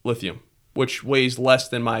hour lithium, which weighs less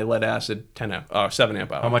than my lead acid 7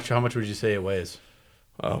 amp hour. How much would you say it weighs?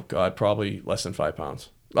 Oh God, probably less than 5 pounds.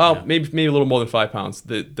 Well, maybe a little more than 5 pounds.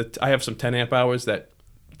 I have some 10 amp hours that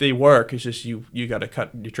they work. It's just you got to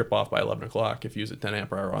cut your trip off by 11 o'clock if you use a 10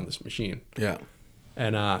 amp hour on this machine. Yeah,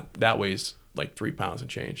 and that weighs like 3 pounds and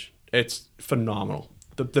change. It's phenomenal.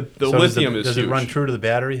 The lithium is does huge. It run true to the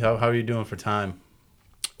battery? How are you doing for time?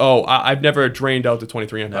 Oh, I've never drained out the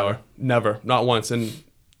 23 amp hour. Never, not once, and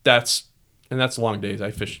that's long days.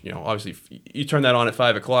 I fish, obviously, you turn that on at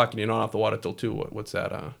 5 o'clock and you're not off the water till 2. What's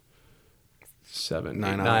that? 9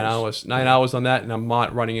 hours. 9 hours on that, and I'm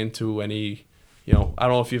not running into any. I don't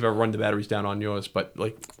know if you've ever run the batteries down on yours, but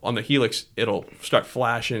like on the Helix, it'll start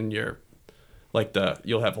flashing. You'll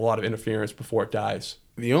have a lot of interference before it dies.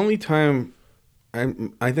 The only time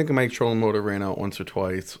I think my trolling motor ran out once or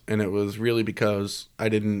twice, and it was really because I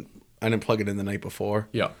didn't plug it in the night before.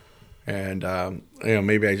 Yeah. And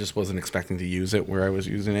maybe I just wasn't expecting to use it where I was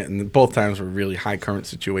using it, and both times were really high current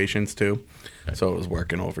situations too, so it was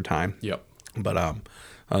working overtime. Yep. But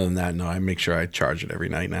other than that, no, I make sure I charge it every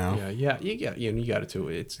night now. Yeah, you got it too.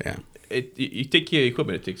 You take care of your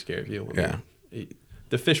equipment, it takes care of you.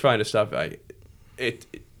 The fish finder stuff,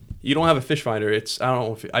 you don't have a fish finder. I don't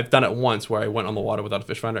know if I've done it once where I went on the water without a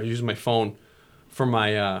fish finder. I was using my phone for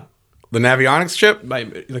my the Navionics chip. The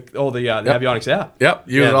Navionics app. Yep,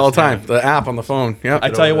 use it all the time. The app on the phone. Yep. I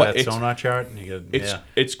tell you what, sonar chart.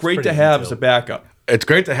 It's great to have as a backup. It's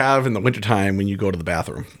great to have in the wintertime when you go to the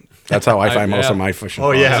bathroom. That's how I find most of my fishing.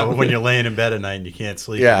 Oh yeah, when you're laying in bed at night and you can't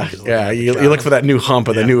sleep. You look for that new hump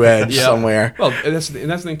or the new edge somewhere. Well, that's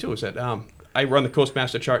the thing too is that I run the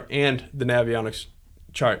Coastmaster chart and the Navionics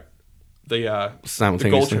chart the goal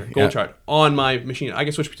Simultaneously, chart on my machine. I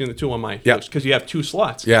can switch between the two on my because you have 2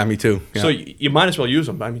 slots. Yeah, me too. Yeah. So you might as well use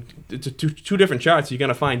them. I mean, it's two different charts. You're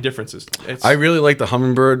gonna find differences. I really like the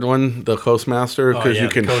Humminbird one, the Coastmaster, because you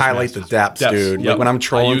can highlight the depths, dude. Yep. Like when I'm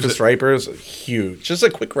trolling for stripers, huge. Just a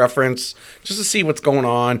quick reference, just to see what's going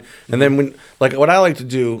on. And then when, like, what I like to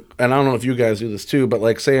do, and I don't know if you guys do this too, but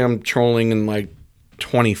like, say I'm trolling in like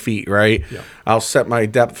 20 feet, right? Yeah. I'll set my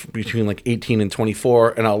depth between like 18 and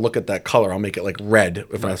 24, and I'll look at that color. I'll make it like red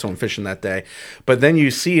if that's what I'm fishing that day. But then you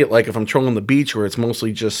see it like if I'm trolling the beach where it's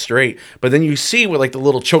mostly just straight. But then you see where like the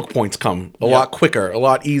little choke points come a lot quicker, a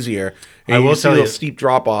lot easier. And I will see tell you, those steep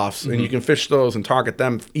drop offs, and you can fish those and target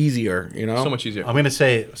them easier. You know, so much easier. I'm gonna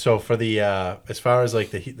say so for the as far as like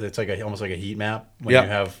the heat, it's like almost like a heat map when you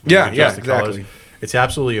have exactly. Colors. It's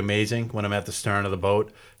absolutely amazing when I'm at the stern of the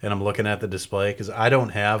boat and I'm looking at the display because I don't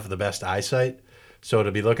have the best eyesight. So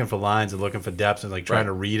to be looking for lines and looking for depths and like trying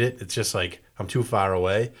to read it, it's just like I'm too far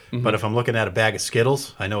away. But if I'm looking at a bag of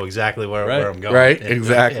Skittles, I know exactly where I'm going. Right,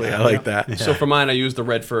 exactly. I like that. Yeah. So for mine, I use the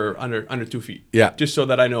red for under 2 feet. Yeah. Just so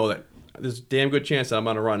that I know that there's a damn good chance that I'm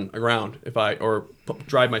gonna run aground if I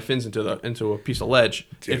drive my fins into a piece of ledge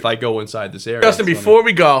if I go inside this area. Justin, before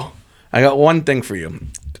we go, I got one thing for you.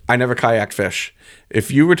 I never kayak fish.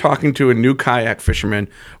 If you were talking to a new kayak fisherman,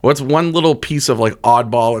 what's one little piece of like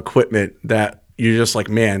oddball equipment that you're just like,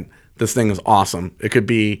 man, this thing is awesome? It could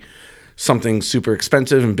be something super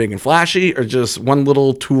expensive and big and flashy, or just one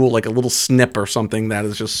little tool, like a little snip or something that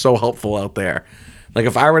is just so helpful out there. Like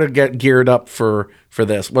if I were to get geared up for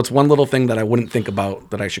this, what's one little thing that I wouldn't think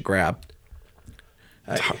about that I should grab?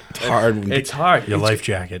 It's hard. It's hard. Your life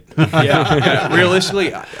jacket. Yeah.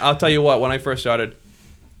 Realistically, I'll tell you what. When I first started,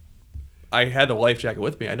 I had the life jacket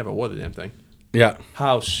with me. I never wore the damn thing. Yeah.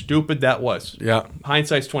 How stupid that was. Yeah.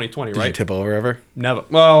 Hindsight's 20/20, right? Did you tip over ever? Never.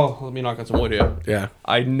 Well, let me knock on some wood here. Yeah.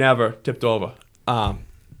 I never tipped over. But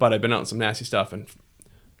I've been out in some nasty stuff, and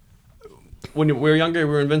when we were younger,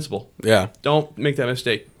 we were invincible. Yeah. Don't make that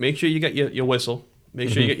mistake. Make sure you get your whistle. Make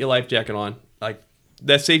sure you get your life jacket on. Like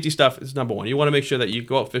that safety stuff is number one. You want to make sure that you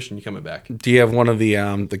go out fishing, you're coming back. Do you have one of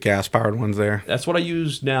the gas powered ones there? That's what I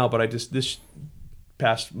use now. But I just this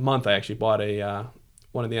past month I actually bought a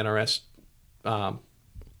one of the NRS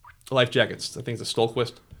life jackets. I think it's a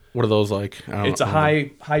Stolquist. What are those like? It's a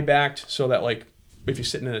high backed, so that like if you're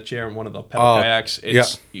sitting in a chair in one of the pedal kayaks,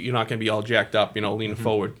 you're not going to be all jacked up, leaning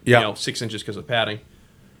forward, 6 inches because of padding.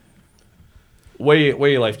 Way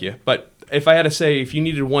your life gear. But if I had to say, if you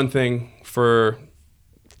needed one thing for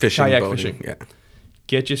fishing, kayak boating, fishing,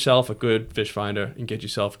 get yourself a good fish finder and get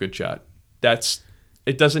yourself a good shot.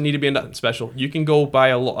 It doesn't need to be nothing special. You can go buy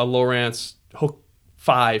a Lowrance Hook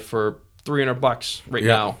 5 for $300 right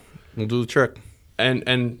now. We'll do the trick.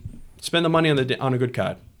 And spend the money on a good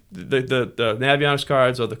card. The Navionics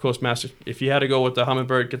cards or the Coastmaster. If you had to go with the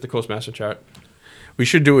Humminbird, get the Coastmaster chart. We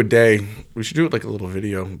should do a day. We should do like a little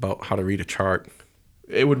video about how to read a chart.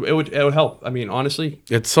 It would help. I mean, honestly,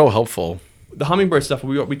 it's so helpful. The Humminbird stuff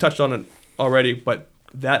we touched on it already, but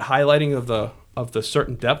that highlighting of the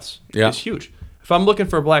certain depths is huge. If I'm looking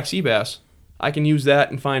for a black sea bass, I can use that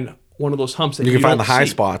and find one of those humps that you can find the high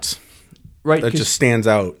spots. Right, that just stands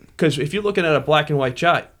out. Because if you're looking at a black and white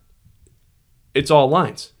chart, it's all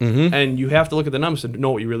lines, and you have to look at the numbers to know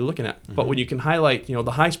what you're really looking at. But when you can highlight,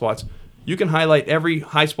 the high spots, you can highlight every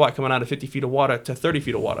high spot coming out of 50 feet of water to 30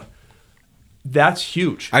 feet of water. That's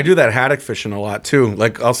huge. I do that haddock fishing a lot too.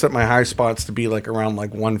 Like I'll set my high spots to be like around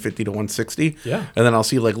like 150 to 160. Yeah. And then I'll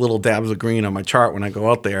see like little dabs of green on my chart when I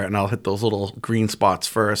go out there, and I'll hit those little green spots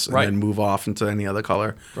first and then move off into any other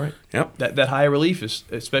color. Right. Yep. That higher relief is,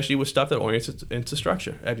 especially with stuff that orients into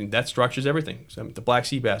structure. I mean, that structures everything. So, the black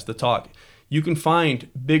sea bass, the talk. You can find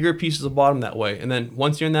bigger pieces of bottom that way. And then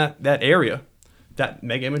once you're in that area, that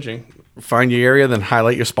mega imaging. Find your area, then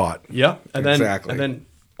highlight your spot. Yeah. And exactly. then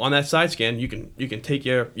on that side scan, you can take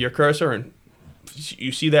your cursor, and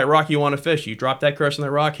you see that rock you want to fish. You drop that cursor on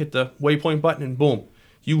that rock, hit the waypoint button, and boom,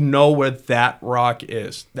 you know where that rock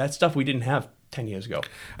is. That stuff we didn't have 10 years ago.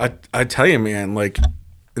 I tell you, man, like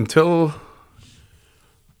until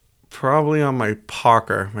probably on my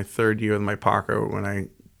Parker, my third year with my Parker, when I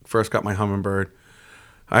first got my Humminbird,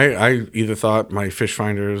 I either thought my fish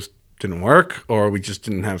finders didn't work or we just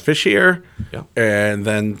didn't have fish here. Yeah. And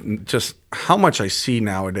then just how much I see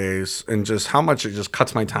nowadays and just how much it just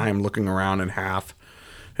cuts my time looking around in half.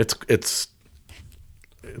 It's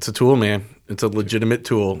a tool, man. It's a legitimate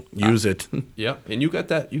tool. Use it. Yeah. And you got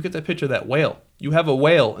that picture of that whale. You have a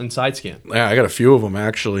whale in side scan. Yeah, I got a few of them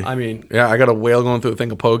actually. I mean, yeah, I got a whale going through a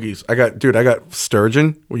thing of pogies. I got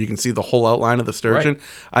sturgeon where you can see the whole outline of the sturgeon. Right.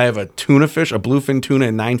 I have a tuna fish, a bluefin tuna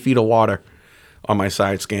in 9 feet of water on my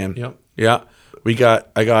side scan. Yep. Yeah.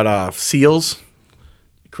 I got seals.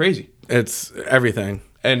 Crazy. It's everything.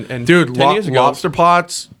 And Dude, 10 years ago, lobster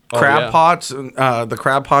pots, crab yeah. pots, and the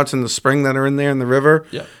crab pots in the spring that are in there in the river.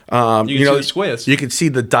 Yeah. You You can know, see the squares. You can see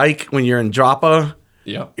the dike when you're in Joppa.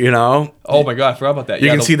 Yeah. You know. Oh my God, I forgot about that. You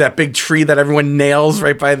Yeah, can see that big tree that everyone nails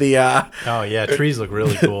right by the. Oh yeah, trees look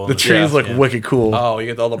really cool. The trees look wicked cool. Oh, you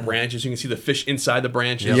get all the branches. You can see the fish inside the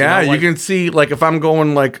branches. Yeah, You know, you can see like if I'm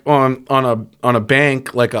going like on a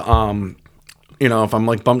bank like a you know, if I'm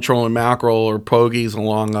like bump trolling mackerel or pogies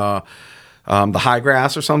along the high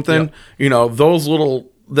grass or something, Yep. you know, those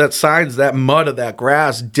that mud of that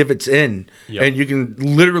grass divots in, Yep. and you can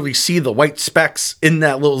literally see the white specks in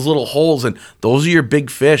those little holes, and those are your big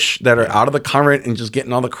fish that are out of the current and just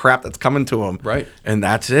getting all the crap that's coming to them. Right. And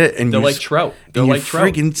that's it. And They're you like s- trout. They're and you like trout.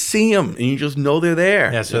 freaking see them, and you just know they're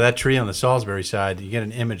there. Yeah, so that tree on the Salisbury side, you get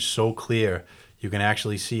an image so clear, you can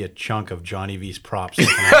actually see a chunk of Johnny V's props.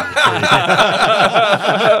 Sticking out of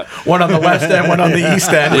the tree. One on the west end, one on the east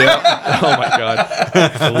end. Yeah. Oh my God.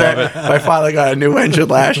 I love it. My father got a new engine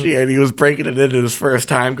last year, and he was breaking it in his first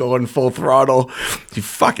time going full throttle. He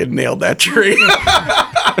fucking nailed that tree.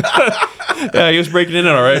 Yeah, he was breaking in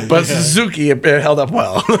all right. But Suzuki, it held up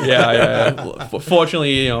well. yeah.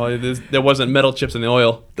 Fortunately, you know, there wasn't metal chips in the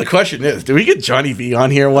oil. The question is, do we get Johnny V on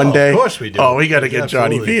here one day? Of course we do. Oh, we got to get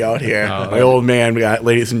Johnny Absolutely. V out here. My old man, we got,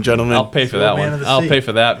 ladies and gentlemen. I'll pay for that Man one. of the I'll sea. pay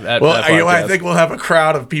for that. Well, that you know, I podcast. think we'll have a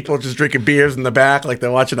crowd of people just drinking beers in the back like they're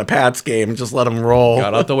watching a Pats game and just let them roll.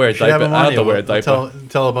 God, I'll have to wear a Should have diaper. him I'll on have to here. wear a We'll diaper.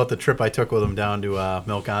 tell about the trip I took with him down to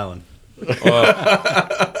Milk Island.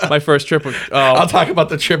 My first trip was I'll talk about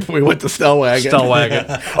the trip we went to Stellwagen.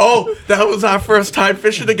 Stellwagen. Oh, that was our first time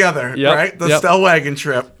fishing together, Yep, right? The yep. Stellwagen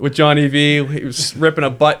trip. With Johnny V. He was ripping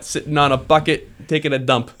a butt, sitting on a bucket, taking a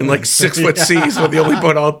dump. And like 6 foot seas were the only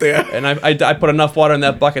boat out there. And I put enough water in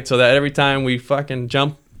that bucket so that every time we fucking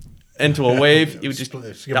jump into a wave, it would just Give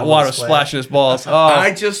him that a water little was splash. splashing his balls. Oh,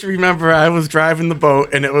 I just remember I was driving the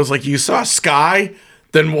boat and it was like you saw sky,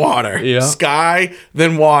 then water. Yeah. Sky,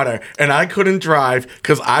 then water. And I couldn't drive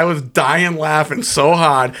because I was dying laughing so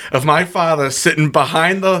hard of my father sitting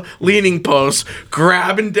behind the leaning post,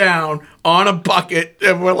 grabbing down on a bucket.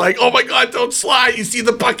 And we're like, oh my God, don't slide. You see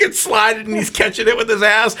the bucket sliding and he's catching it with his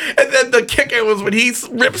ass. And then the kicker was when he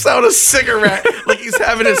rips out a cigarette like he's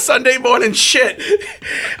having his Sunday morning shit.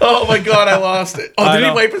 Oh my God, I lost it. Oh, I did he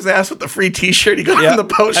know. wipe his ass with the free t-shirt he got Yeah, on the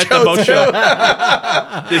boat at show? the boat too? show.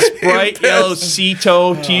 This bright yellow sea-toe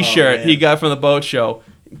T-shirt he got from the boat show,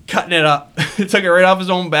 cutting it up. Took it right off his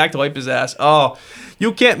own back to wipe his ass. Oh,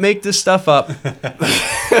 you can't make this stuff up.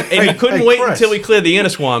 And he couldn't Hey, wait Chris. until we cleared the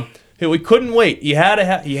Innisquam. We couldn't wait. You had to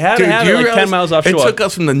have Dude, it do like you 10 realize miles offshore. It took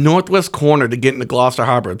us from the northwest corner to get into Gloucester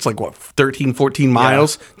Harbor. It's like, what, 13, 14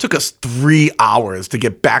 miles? Took us 3 hours to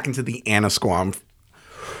get back into the Annisquam.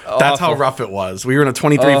 That's how Awful. rough it was. We were in a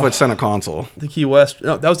 23-foot center console. The Key West.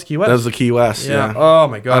 No, that was the Key West. That was the Key West, yeah. Oh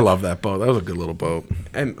my God. I love that boat. That was a good little boat.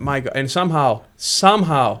 And my God, and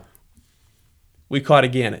somehow we caught a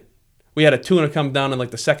gannet. We had a tuna come down in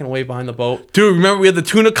like the second wave behind the boat. Dude, remember we had the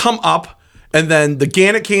tuna come up, and then the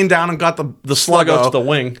gannet came down and got the sluggo. to the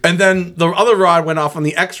wing. And then the other rod went off on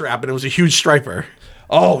the X-Wrap, and it was a huge striper.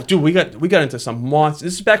 Oh, dude, we got into some monster.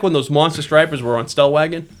 This is back when those monster stripers were on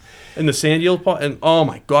Stellwagen in the sand yield part. And oh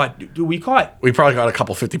my God, dude, we caught. We probably got a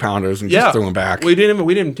couple 50-pounders and just threw them back. We didn't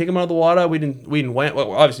even take them out of the water. We didn't went.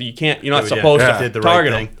 Well, obviously you can't. You're not Yeah, supposed yeah. to Did the right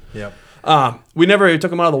target thing. them. Yep. We never even took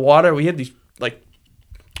them out of the water. We had these like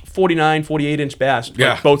 49, 48-inch bass, like,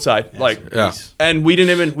 Yeah. boat side, like, Yeah. and we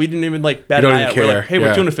didn't even like bat You an don't eye even out. We're care. like, hey, Yeah.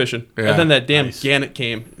 we're tuna fishing, Yeah. and then that damn Nice. gannet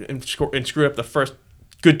came and screwed up the first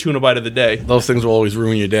good tuna bite of the day. Those things will always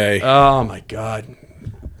ruin your day. Oh my God!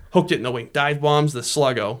 Hooked it in the wing. Dive bombs the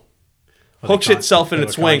sluggo. Hooks itself in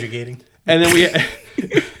its wing. Conjugating. And then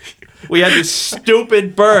we had this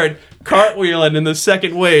stupid bird cartwheeling in the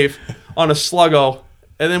second wave on a sluggo.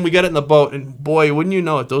 And then we got it in the boat, and boy, wouldn't you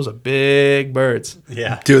know it, those are big birds.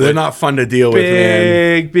 Yeah. Dude, they're not fun to deal with, man.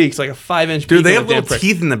 Big beaks, like a 5-inch beak. Dude, they on have a damn little prick.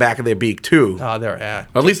 teeth in the back of their beak, too. Oh, they're at.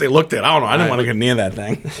 Or at least they looked it. I don't know. I didn't want to get near that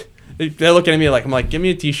thing. They're looking at me like, I'm like, give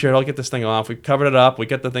me a t-shirt, I'll get this thing off. We covered it up, we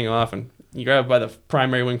get the thing off, and you grab it by the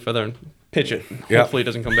primary wing feather and pitch it. Yep. Hopefully it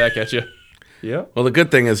doesn't come back at you. Yeah. Well, the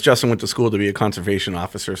good thing is Justin went to school to be a conservation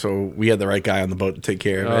officer, so we had the right guy on the boat to take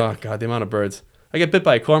care of Oh, it. God, the amount of birds. I get bit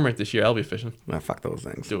by a cormorant this year, albie fishing. Ah, fuck those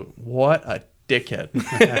things. Dude, what a dickhead.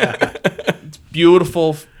 It's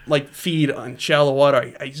beautiful, like, feed on shallow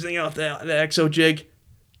water. I zing off the exo jig.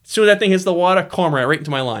 As soon as that thing hits the water, cormorant right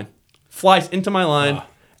into my line. Flies into my line,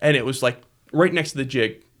 and it was, like, right next to the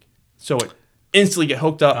jig. So it instantly get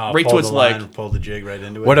hooked up right to its leg. Pull the jig right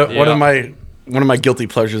into it. What Yeah. am I... one of my guilty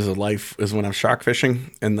pleasures of life is when I'm shark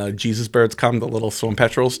fishing and the Jesus birds come, the little swim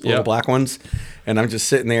petrels, the little black ones, and I'm just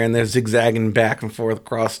sitting there and they're zigzagging back and forth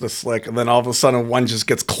across the slick, and then all of a sudden one just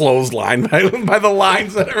gets clotheslined by the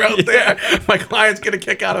lines that are out there. My client's get a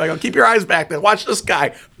kick out of it. I go, keep your eyes back there. Watch this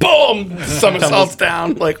guy. Boom! Somersaults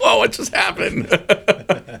down. Like, oh, what just happened?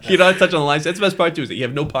 You don't touch on the lines. That's the best part too, is that you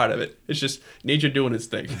have no part of it. It's just nature doing its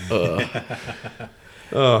thing.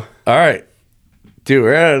 All right. Dude,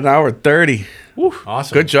 we're at an hour 30. Woo.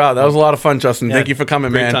 Awesome. Good job. That was a lot of fun, Justin. Thank you for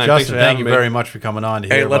coming, man. time. Justin, Thanks for thank you having me. very much for coming on to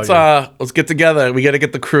Hey, hear let's about get together. We got to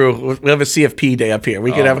get the crew. We have a CFP day up here.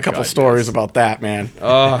 We could have a couple stories about that, man.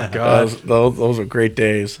 Oh, God. Those were great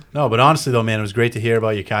days. No, but honestly, though, man, it was great to hear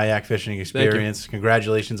about your kayak fishing experience.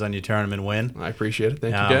 Congratulations on your tournament win. I appreciate it.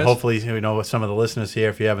 Thank you, guys. Hopefully, with some of the listeners here,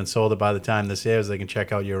 if you haven't sold it by the time this airs, they can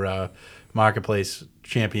check out your Marketplace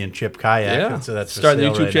Championship kayak. Yeah. So that's for starting the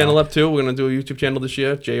sale YouTube right channel now. up too. We're gonna do a YouTube channel this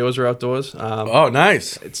year. Join Outdoors. Oh,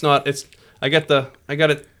 nice. I got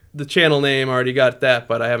the channel name, already got that,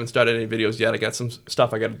 but I haven't started any videos yet. I got some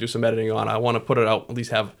stuff I got to do some editing on. I want to put it out, at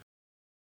least have